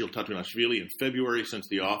Archil Tatunashvili in February, since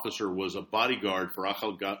the officer was a bodyguard for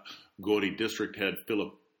Akhal Gori district head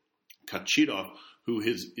Philip Kachidov, who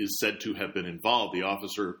is said to have been involved. The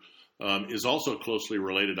officer is also closely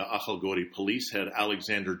related to Akhal Gori police head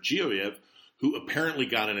Alexander Gioyev, who apparently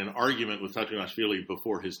got in an argument with Tatunashvili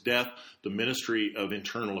before his death. The Ministry of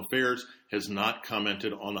Internal Affairs has not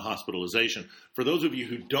commented on the hospitalization. For those of you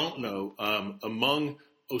who don't know, among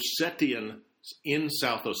Ossetians in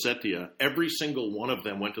South Ossetia, every single one of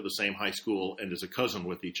them went to the same high school and is a cousin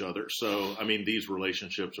with each other. So, I mean, these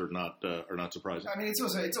relationships are not surprising. I mean,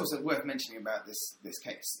 it's also worth mentioning about this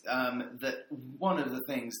case that one of the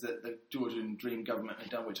things that the Georgian Dream government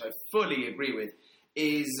had done, which I fully agree with,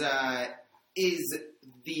 is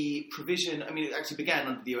the provision. I mean, it actually began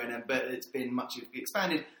under the UNM, but it's been much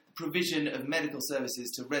expanded. Provision of medical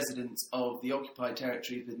services to residents of the occupied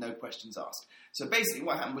territory with no questions asked. So basically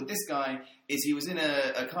what happened with this guy is he was in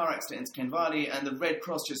a car accident in Kenvali, and the Red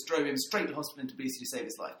Cross just drove him straight to hospital in Tbilisi to save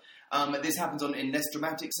his life. This happens in less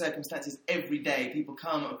dramatic circumstances every day. People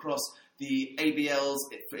come across the ABLs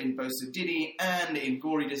in both Sudidi and in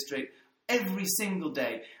Gori district every single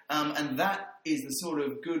day. And that is the sort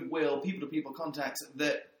of goodwill, people-to-people contacts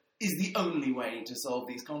that is the only way to solve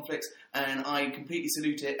these conflicts, and I completely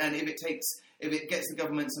salute it. And if it gets the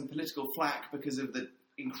government some political flack because of the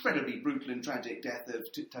incredibly brutal and tragic death of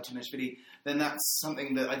Tatunashvili, then that's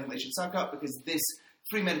something that I think they should suck up, because this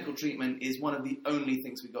free medical treatment is one of the only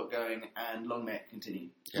things we've got going, and long may it continue.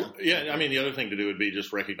 Yeah, I mean, the other thing to do would be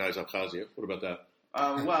just recognize Abkhazia. What about that?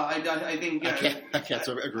 Well, I think I can't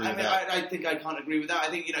agree with that. I think I can't agree with that.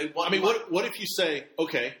 I think what if you say,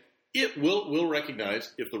 okay, we'll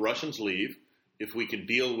recognize if the Russians leave, if we can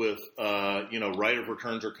deal with right of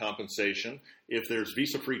returns or compensation, if there's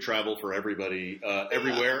visa-free travel for everybody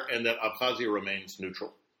everywhere, and that Abkhazia remains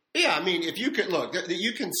neutral. Yeah, I mean, if you could look,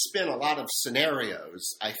 you can spin a lot of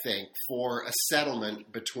scenarios, I think, for a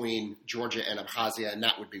settlement between Georgia and Abkhazia, and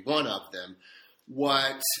that would be one of them.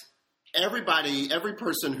 What every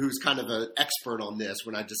person who's kind of an expert on this,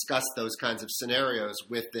 when I discuss those kinds of scenarios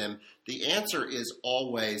with them, the answer is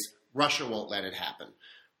always Russia won't let it happen,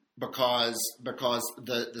 because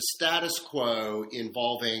the status quo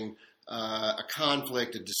involving a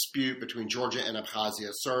conflict, a dispute between Georgia and Abkhazia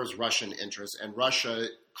serves Russian interests, and Russia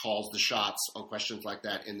calls the shots on questions like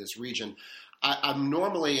that in this region. I'm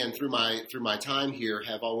normally, and through my time here,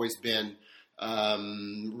 have always been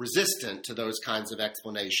resistant to those kinds of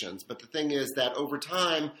explanations. But the thing is that over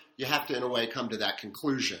time, you have to, in a way, come to that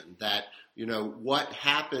conclusion that, what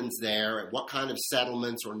happens there and what kind of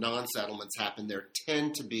settlements or non-settlements happen there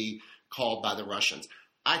tend to be called by the Russians.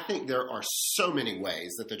 I think there are so many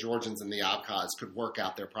ways that the Georgians and the Abkhaz could work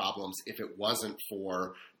out their problems if it wasn't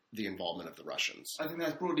for the involvement of the Russians. I think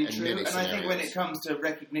that's broadly true. And I think when it comes to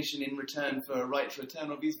recognition in return for a right to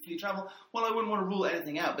return or visa-free travel, well, I wouldn't want to rule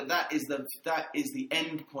anything out, but that is the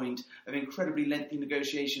end point of incredibly lengthy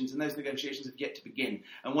negotiations, and those negotiations have yet to begin.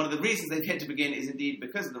 And one of the reasons they've yet to begin is indeed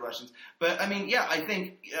because of the Russians. But, I mean, yeah, I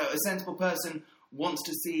think a sensible person wants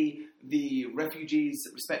to see the refugees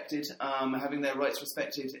respected, having their rights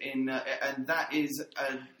respected, and that is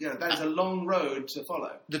a long road to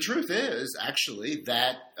follow. The truth is, actually,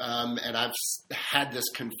 that, and I've had this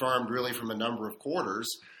confirmed really from a number of quarters,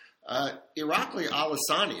 Irakli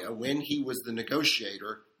Al-Hassania, when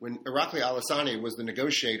Irakli Al-Hassania was the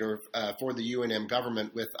negotiator for the UNM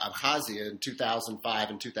government with Abkhazia in 2005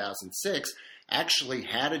 and 2006, actually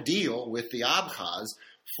had a deal with the Abkhaz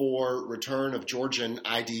for return of Georgian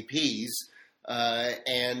IDPs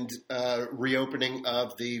and reopening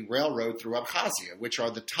of the railroad through Abkhazia, which are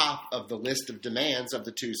the top of the list of demands of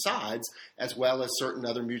the two sides, as well as certain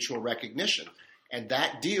other mutual recognition. And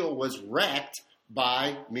that deal was wrecked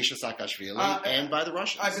by Misha Saakashvili and by the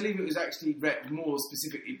Russians. I believe it was actually wrecked more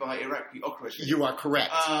specifically by Irakli Okrashvili. You are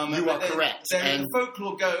correct. Correct. The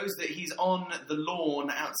folklore goes that he's on the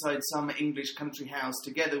lawn outside some English country house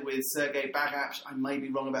together with Sergei Bagapsh. I may be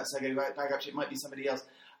wrong about Sergei Bagapsh. It might be somebody else.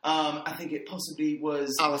 I think it possibly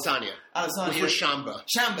was Al-Hassania. It was Shamba.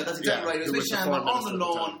 Shamba, that's exactly right. It was with Shamba on the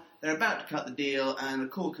lawn. They're about to cut the deal, and a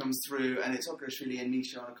call comes through, and it's Okrashvili and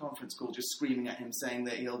Misha on a conference call just screaming at him, saying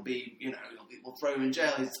that we'll throw him in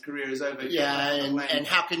jail, his career is over. Yeah, and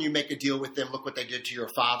how can you make a deal with them? Look what they did to your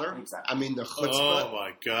father. Exactly. I mean, the chutzpah. Oh,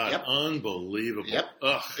 my God. Yep. Unbelievable. Yep.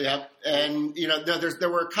 Ugh. Yep. And,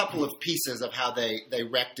 there were a couple of pieces of how they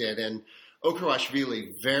wrecked it, and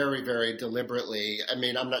Okrashvili very, very deliberately, I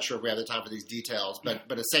mean, I'm not sure if we have the time for these details, but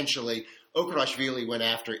essentially Okrashvili went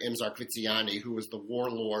after Imzar Kvitsiani, who was the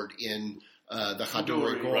warlord in the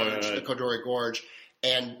Khaduri Gorge, the Khaduri Gorge,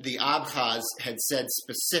 and the Abkhaz had said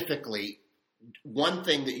specifically, one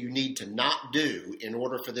thing that you need to not do in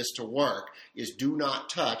order for this to work is do not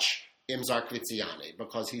touch Imzar Kvitsiani,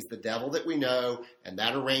 because he's the devil that we know, and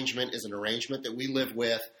that arrangement is an arrangement that we live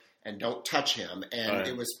with, and don't touch him. And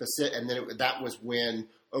It was specific, and then that was when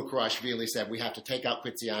Okarashvili said we have to take out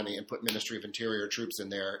Kvitsiani and put Ministry of Interior troops in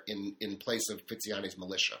there in place of Kvitsiani's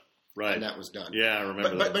militia. Right. And that was done. Yeah, I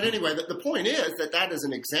remember that. But anyway, the point is that is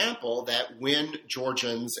an example that when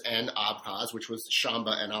Georgians and Abkhaz, which was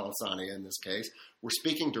Shamba and Alesania in this case, were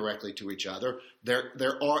speaking directly to each other, there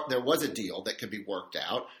was a deal that could be worked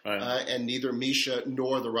out, right. And neither Misha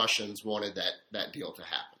nor the Russians wanted that deal to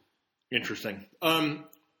happen. Interesting.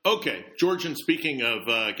 Okay, Georgian, speaking of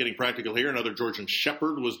getting practical here, another Georgian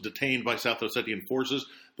shepherd was detained by South Ossetian forces,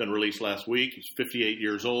 then released last week. He's 58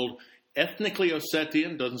 years old. Ethnically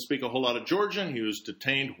Ossetian, doesn't speak a whole lot of Georgian. He was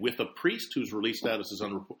detained with a priest whose release status is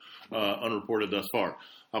unreported thus far.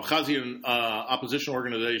 Abkhazian opposition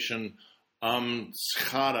organization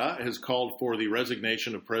Amtskara has called for the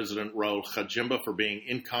resignation of President Raul Khadjimba for being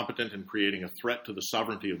incompetent and creating a threat to the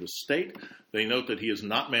sovereignty of the state. They note that he has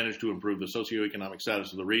not managed to improve the socioeconomic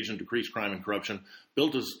status of the region, decrease crime and corruption,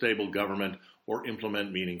 build a stable government, or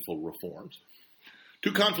implement meaningful reforms.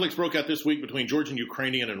 Two conflicts broke out this week between Georgian,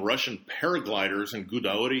 Ukrainian, and Russian paragliders in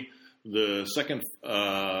Gudauri. The second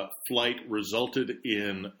flight resulted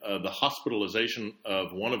in the hospitalization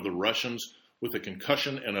of one of the Russians with a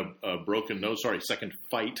concussion and a broken nose. Second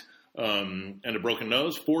fight and a broken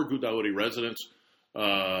nose. 4 Gudauri residents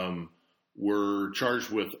were charged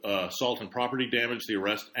with assault and property damage. The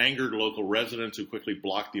arrest angered local residents who quickly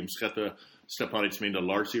blocked the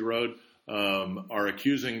Msketa-Stepanitsminda-Larsi road. Are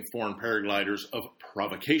accusing foreign paragliders of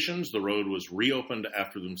provocations. The road was reopened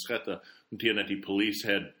after the Msketa Mtianeti police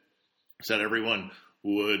had said everyone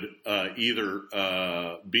would either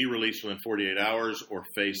be released within 48 hours or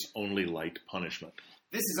face only light punishment.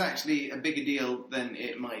 This is actually a bigger deal than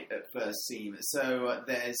it might at first seem. So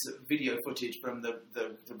there's video footage from the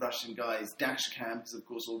Russian guy's dash cam, because of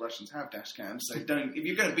course all Russians have dash cams. So if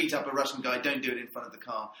you're going to beat up a Russian guy, don't do it in front of the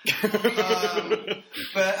car.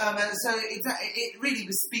 So it really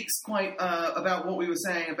speaks quite about what we were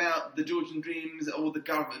saying about the Georgian dreams or the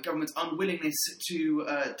government's unwillingness to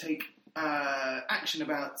take action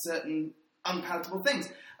about certain unpalatable things.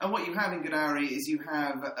 And what you have in Gudauri is you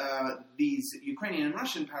have these Ukrainian and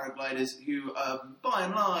Russian paragliders who are, by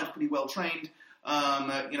and large, pretty well trained,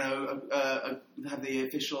 have the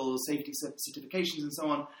official safety certifications and so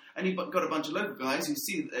on. And you've got a bunch of local guys who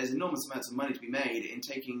see that there's enormous amounts of money to be made in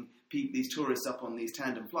taking these tourists up on these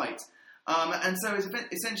tandem flights. And so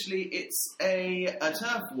essentially it's a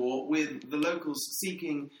turf war with the locals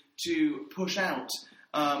seeking to push out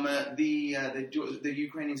the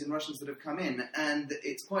Ukrainians and Russians that have come in, and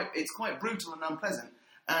it's quite brutal and unpleasant.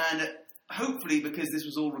 And hopefully, because this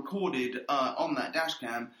was all recorded on that dash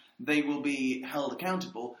cam, they will be held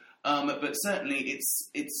accountable. But certainly,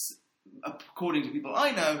 it's according to people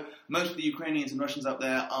I know, most of the Ukrainians and Russians up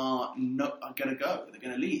there are going to go. They're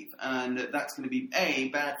going to leave, and that's going to be A,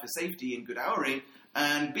 bad for safety in Gudauri,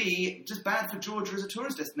 and B, just bad for Georgia as a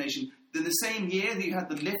tourist destination. In the same year that you had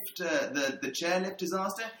the lift, the chairlift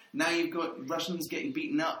disaster, now you've got Russians getting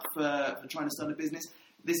beaten up for trying to start a business.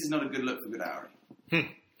 This is not a good look for Gudauri.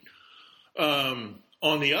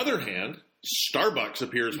 On the other hand, Starbucks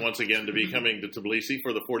appears once again to be coming to Tbilisi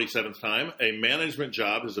for the 47th time. A management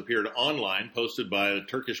job has appeared online, posted by a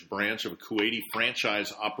Turkish branch of a Kuwaiti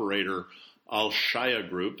franchise operator, Al-Shaya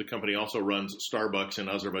Group. The company also runs Starbucks in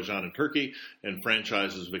Azerbaijan and Turkey and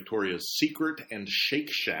franchises Victoria's Secret and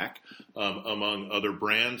Shake Shack, among other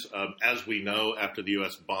brands. As we know, after the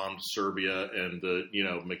U.S. bombed Serbia and the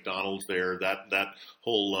McDonald's there, that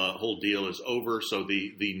whole deal is over. So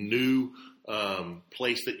the new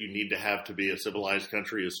place that you need to be a civilized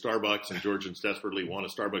country is Starbucks, and Georgians desperately want a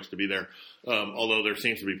Starbucks to be there. Although there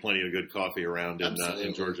seems to be plenty of good coffee around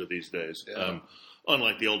in Georgia these days,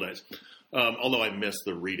 unlike the old days. Although I miss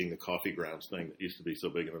the reading the coffee grounds thing that used to be so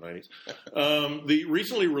big in the 90s. The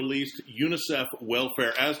recently released UNICEF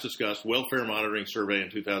welfare monitoring survey in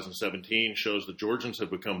 2017 shows that Georgians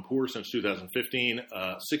have become poor since 2015.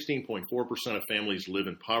 16.4% of families live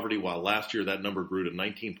in poverty, while last year that number grew to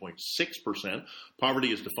 19.6%.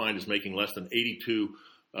 Poverty is defined as making less than 82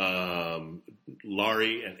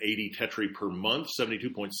 lari and 80 tetri per month.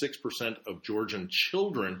 72.6% of Georgian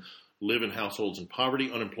children live in households in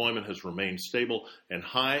poverty. Unemployment has remained stable and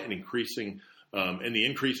high and increasing, and the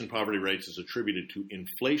increase in poverty rates is attributed to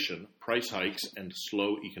inflation, price hikes, and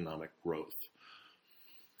slow economic growth.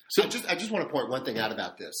 So I just want to point one thing out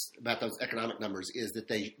about those economic numbers, is that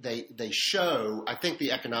they show, I think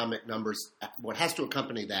the economic numbers, what has to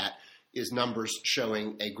accompany that is numbers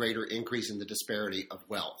showing a greater increase in the disparity of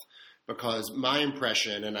wealth. Because my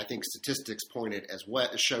impression, and I think statistics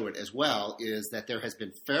show it as well, is that there has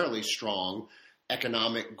been fairly strong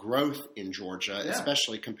economic growth in Georgia,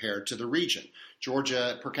 especially compared to the region.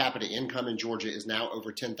 Georgia, per capita income in Georgia is now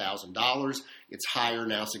over $10,000. It's higher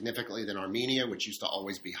now significantly than Armenia, which used to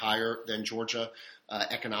always be higher than Georgia.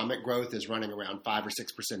 Economic growth is running around 5 or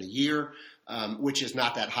 6% a year, which is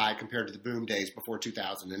not that high compared to the boom days before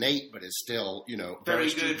 2008, but is still, very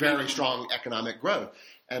strong economic growth.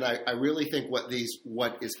 And I really think what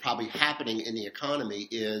is probably happening in the economy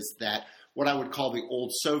is that what I would call the old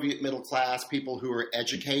Soviet middle class, people who are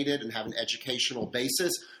educated and have an educational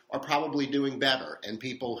basis, are probably doing better. And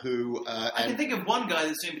people who... I can think of one guy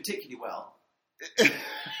that's doing particularly well.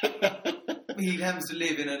 He happens to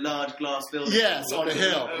live in a large glass building. Yes, on a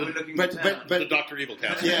hill. Overlooking the Dr. Evil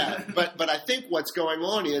Castle. Yeah, but I think what's going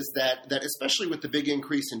on is that especially with the big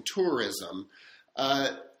increase in tourism,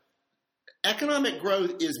 economic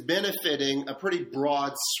growth is benefiting a pretty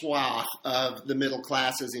broad swath of the middle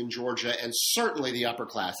classes in Georgia, and certainly the upper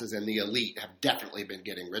classes and the elite have definitely been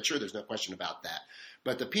getting richer. There's no question about that.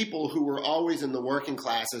 But the people who were always in the working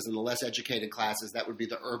classes and the less educated classes, that would be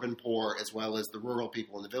the urban poor as well as the rural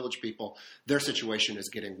people and the village people, their situation is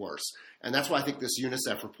getting worse. And that's why I think this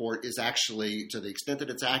UNICEF report is actually, to the extent that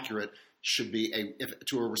it's accurate, should be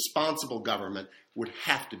to a responsible government, would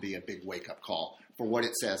have to be a big wake-up call for what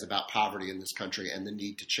it says about poverty in this country and the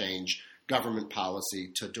need to change government policy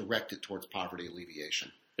to direct it towards poverty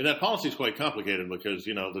alleviation. And that policy is quite complicated because,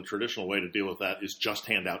 the traditional way to deal with that is just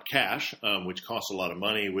hand out cash, which costs a lot of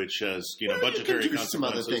money, which has, budgetary consequences. You can do some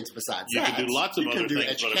other things besides that. You can do lots of other things. You can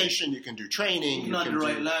do education, you can do training. You can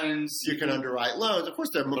underwrite loans. You can underwrite loans. Of course,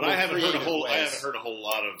 there are more I haven't heard a whole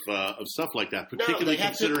lot of stuff like that, particularly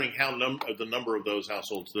considering the number of those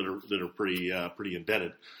households that are pretty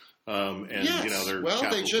indebted. They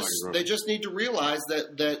just need to realize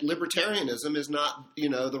that libertarianism is not,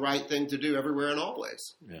 the right thing to do everywhere and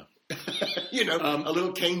always. Yeah. A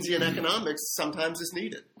little Keynesian economics sometimes is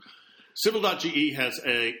needed. Civil.ge has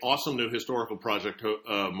an awesome new historical project to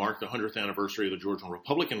mark the 100th anniversary of the Georgian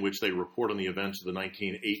Republic, in which they report on the events of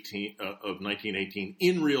 1918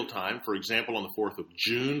 in real time. For example, on the 4th of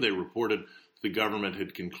June, they reported the government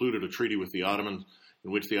had concluded a treaty with the Ottomans in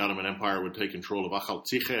which the Ottoman Empire would take control of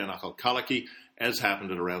Akhaltsikhe and Akhalkalaki, as happened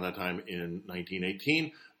at around that time in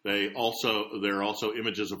 1918. There are also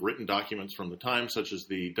images of written documents from the time, such as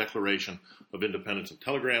the Declaration of Independence and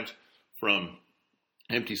telegrams from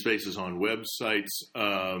empty spaces on websites.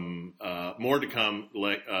 More to come.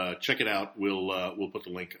 Check it out. We'll put the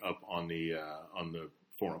link up on the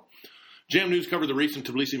forum. JAM News covered the recent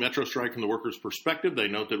Tbilisi metro strike from the workers' perspective. They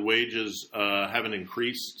note that wages haven't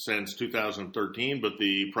increased since 2013, but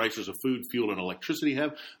the prices of food, fuel, and electricity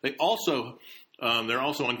have. They're also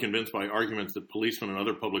unconvinced by arguments that policemen and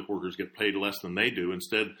other public workers get paid less than they do,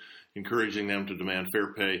 instead encouraging them to demand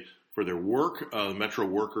fair pay for their work. Metro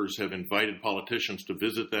workers have invited politicians to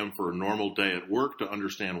visit them for a normal day at work to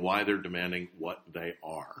understand why they're demanding what they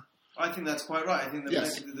are. I think that's quite right. I think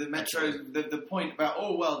the metro, the point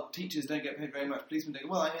about, teachers don't get paid very much, policemen don't.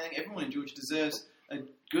 Well, I think everyone in Georgia deserves a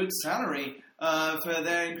good salary for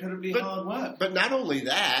their incredibly hard work. But not only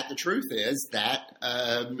that, the truth is that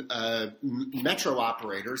metro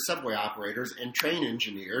operators, subway operators, and train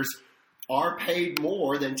engineers are paid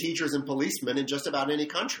more than teachers and policemen in just about any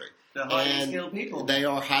country. They're highly skilled people. They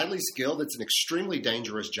are highly skilled. It's an extremely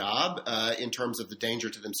dangerous job in terms of the danger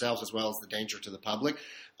to themselves as well as the danger to the public.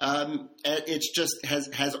 It's just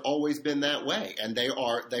has always been that way, and they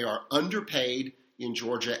are underpaid in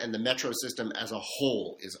Georgia, and the metro system as a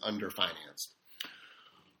whole is underfinanced.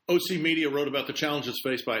 OC Media wrote about the challenges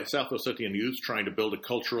faced by South Ossetian youth trying to build a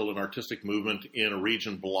cultural and artistic movement in a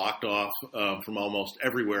region blocked off from almost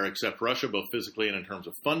everywhere except Russia, both physically and in terms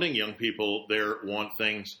of funding. Young people there want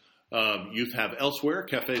things youth have elsewhere,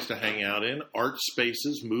 cafes to hang out in, art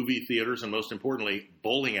spaces, movie theaters, and most importantly,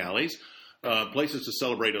 bowling alleys. Places to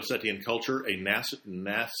celebrate Ossetian culture. A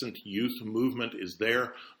nascent youth movement is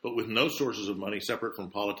there, but with no sources of money separate from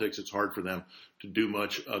politics, it's hard for them to do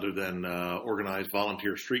much other than organize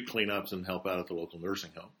volunteer street cleanups and help out at the local nursing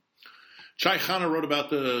home. Chai Chana wrote about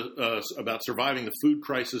surviving the food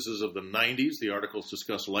crises of the 90s. The articles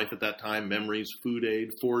discuss life at that time, memories, food aid,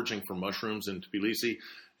 foraging for mushrooms in Tbilisi,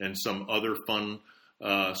 and some other fun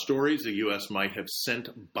stories. The U.S. might have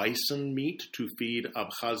sent bison meat to feed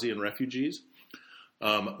Abkhazian refugees.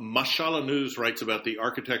 Mashallah News writes about the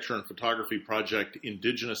architecture and photography project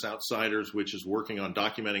Indigenous Outsiders, which is working on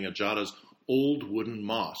documenting Ajada's old wooden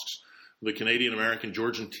mosques. The Canadian-American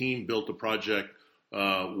Georgian team built the project.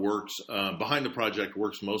 Behind the project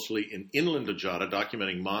works mostly in inland Ajada,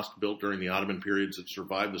 documenting mosques built during the Ottoman periods that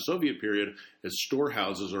survived the Soviet period as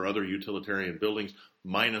storehouses or other utilitarian buildings,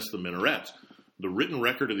 minus the minarets. The written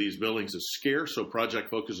record of these buildings is scarce, so project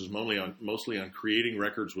focuses mostly on creating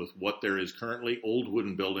records with what there is currently, old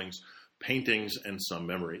wooden buildings, paintings, and some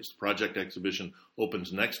memories. The project exhibition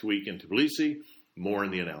opens next week in Tbilisi. More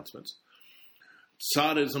in the announcements.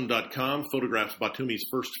 Sadism.com photographs Batumi's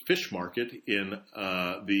first fish market in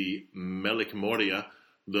the Melik Moria.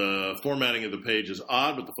 The formatting of the page is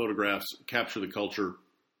odd, but the photographs capture the culture,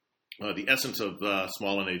 the essence of the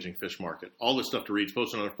small and aging fish market. All this stuff to read is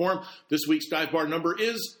posted on our forum. This week's dive bar number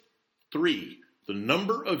is 3. The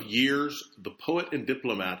number of years the poet and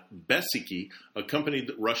diplomat Besiki accompanied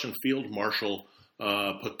the Russian Field Marshal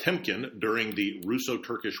Potemkin during the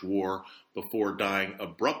Russo-Turkish War before dying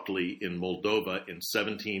abruptly in Moldova in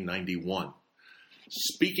 1791.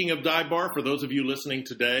 Speaking of dive bar, for those of you listening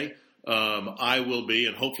today, I will be,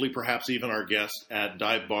 and hopefully perhaps even our guest, at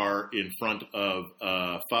dive bar in front of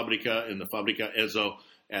Fabrica, in the Fabrica Ezo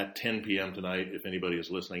at 10 p.m. tonight, if anybody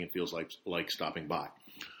is listening and feels like stopping by.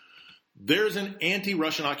 There's an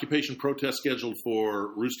anti-Russian occupation protest scheduled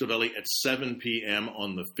for Rustaveli at 7 p.m.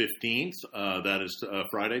 on the 15th. That is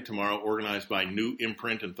Friday, tomorrow, organized by New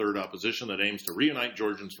Imprint and Third Opposition that aims to reunite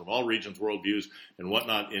Georgians from all regions, worldviews, and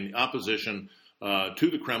whatnot in opposition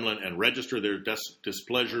to the Kremlin and register their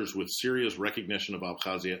displeasures with Syria's recognition of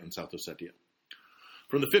Abkhazia and South Ossetia.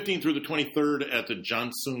 From the 15th through the 23rd at the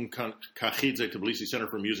Jansun Kakhidze Tbilisi Center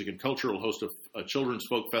for Music and Culture will host a children's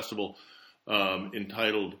folk festival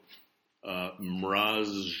entitled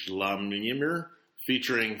Mrazlamimir,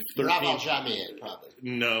 featuring 13... Mrav al-Jamie, probably.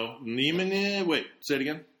 No. Wait, say it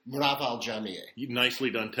again. Mrav al-Jamie.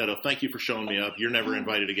 Nicely done, Tedo. Thank you for showing me up. You're never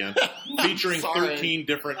invited again. Featuring 13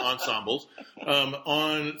 different ensembles.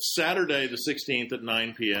 On Saturday, the 16th at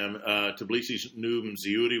 9 p.m., Tbilisi's New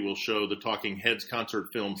Mziuri will show the Talking Heads concert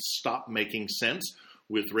film Stop Making Sense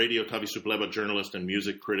with Radio Tavisupleba journalist and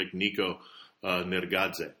music critic Nico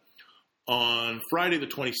Nergadze. On Friday, the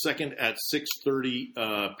 22nd at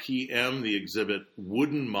 6:30 p.m., the exhibit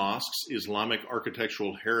Wooden Mosques, Islamic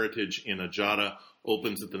Architectural Heritage in Ajada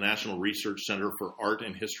opens at the National Research Center for Art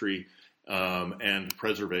and History and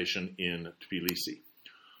Preservation in Tbilisi.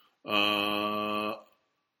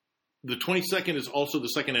 The 22nd is also the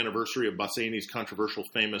second anniversary of Bassani's controversial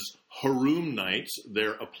famous Haroom Nights,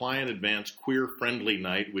 their apply and advance queer-friendly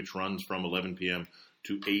night, which runs from 11 p.m.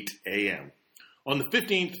 to 8 a.m. On the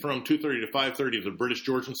 15th, from 2:30 to 5:30, the British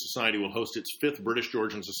Georgian Society will host its 5th British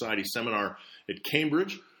Georgian Society seminar at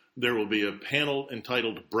Cambridge. There will be a panel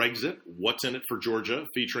entitled Brexit, What's in it for Georgia,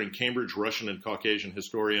 featuring Cambridge Russian and Caucasian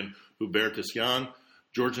historian Hubert Tisyan,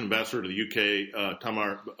 Georgian ambassador to the UK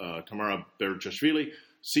Tamara Berjashvili,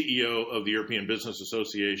 CEO of the European Business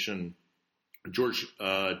Association George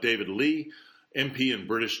David Lee, MP and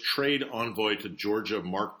British Trade Envoy to Georgia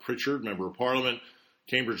Mark Pritchard, Member of Parliament,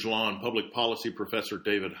 Cambridge Law and Public Policy Professor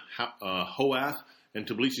David Hoath, and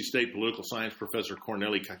Tbilisi State Political Science Professor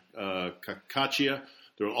Corneli Kakachia.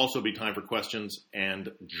 There will also be time for questions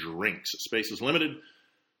and drinks. Space is limited.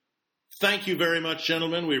 Thank you very much,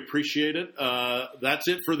 gentlemen. We appreciate it. That's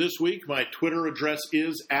it for this week. My Twitter address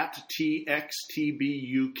is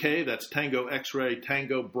 @TXTBUK. That's Tango X-Ray,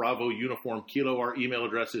 Tango Bravo Uniform Kilo. Our email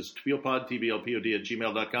address is tblpod,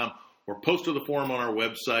 tblpod@gmail.com, or post to the forum on our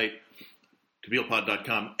website,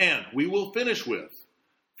 tblpod.com. And we will finish with,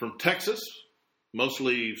 from Texas,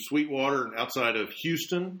 mostly Sweetwater and outside of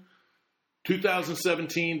Houston,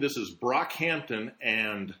 2017, this is Brockhampton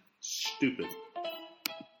and Stupid.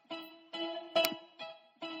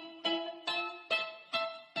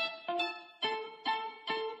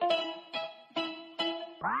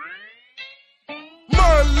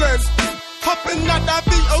 Merlin, hopping out that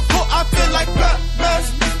vehicle, I feel like Batman.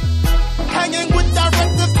 Hanging with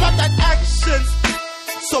directors, not that action.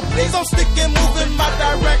 So please don't stick and move in my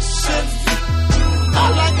direction.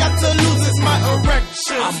 All I got to lose is my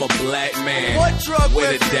erection. I'm a black man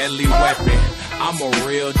with a deadly weapon. I'm a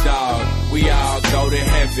real dog. We all go to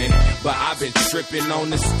heaven. But I've been tripping on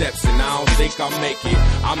the steps and I don't think I'll make it.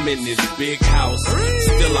 I'm in this big house.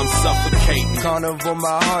 Still I'm suffocating. Carnival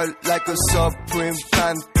my heart like a supreme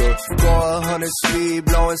panther. Go 100 speed,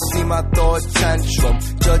 blowing steam, I throw a tantrum.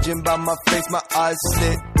 Judging by my face, my eyes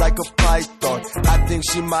slit like a python. I think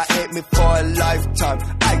she might hate me for a lifetime.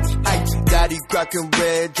 Daddy cracking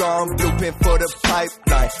red, drawing blueprint for the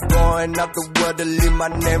pipeline. Going out the world to leave my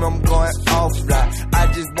name, I'm going offline. I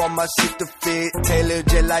just want my shit to fit, tailored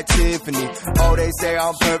just like Tiffany. Oh, they say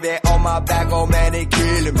I'm perfect on my back, oh man, they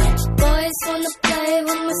killing me. Boys wanna play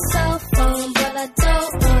with my cell phone, but I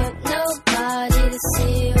don't want nobody to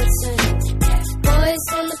see what's in it. Boys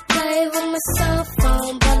wanna play with my cell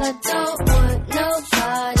phone, but I don't want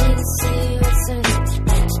nobody to see what's in it.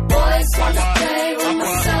 Boys wanna play with my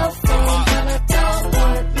cell phone, but I don't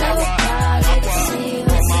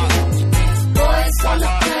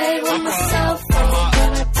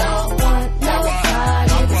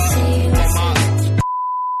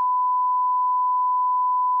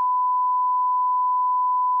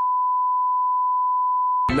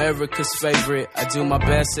America's favorite. I do my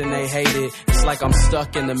best and they hate it. It's like I'm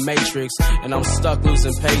stuck in the Matrix, and I'm stuck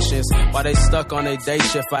losing patience. While they stuck on their day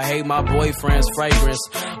shift, I hate my boyfriend's fragrance.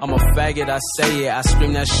 I'm a faggot, I say it. I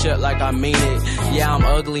scream that shit like I mean it. Yeah, I'm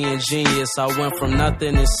ugly and genius. I went from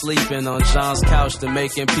nothing and sleeping on John's couch to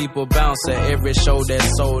making people bounce at every show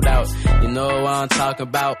that's sold out. You know what I'm talking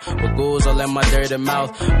about? With ghouls all in my dirty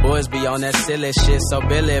mouth. Boys be on that silly shit, so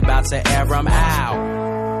Billy about to air 'em out.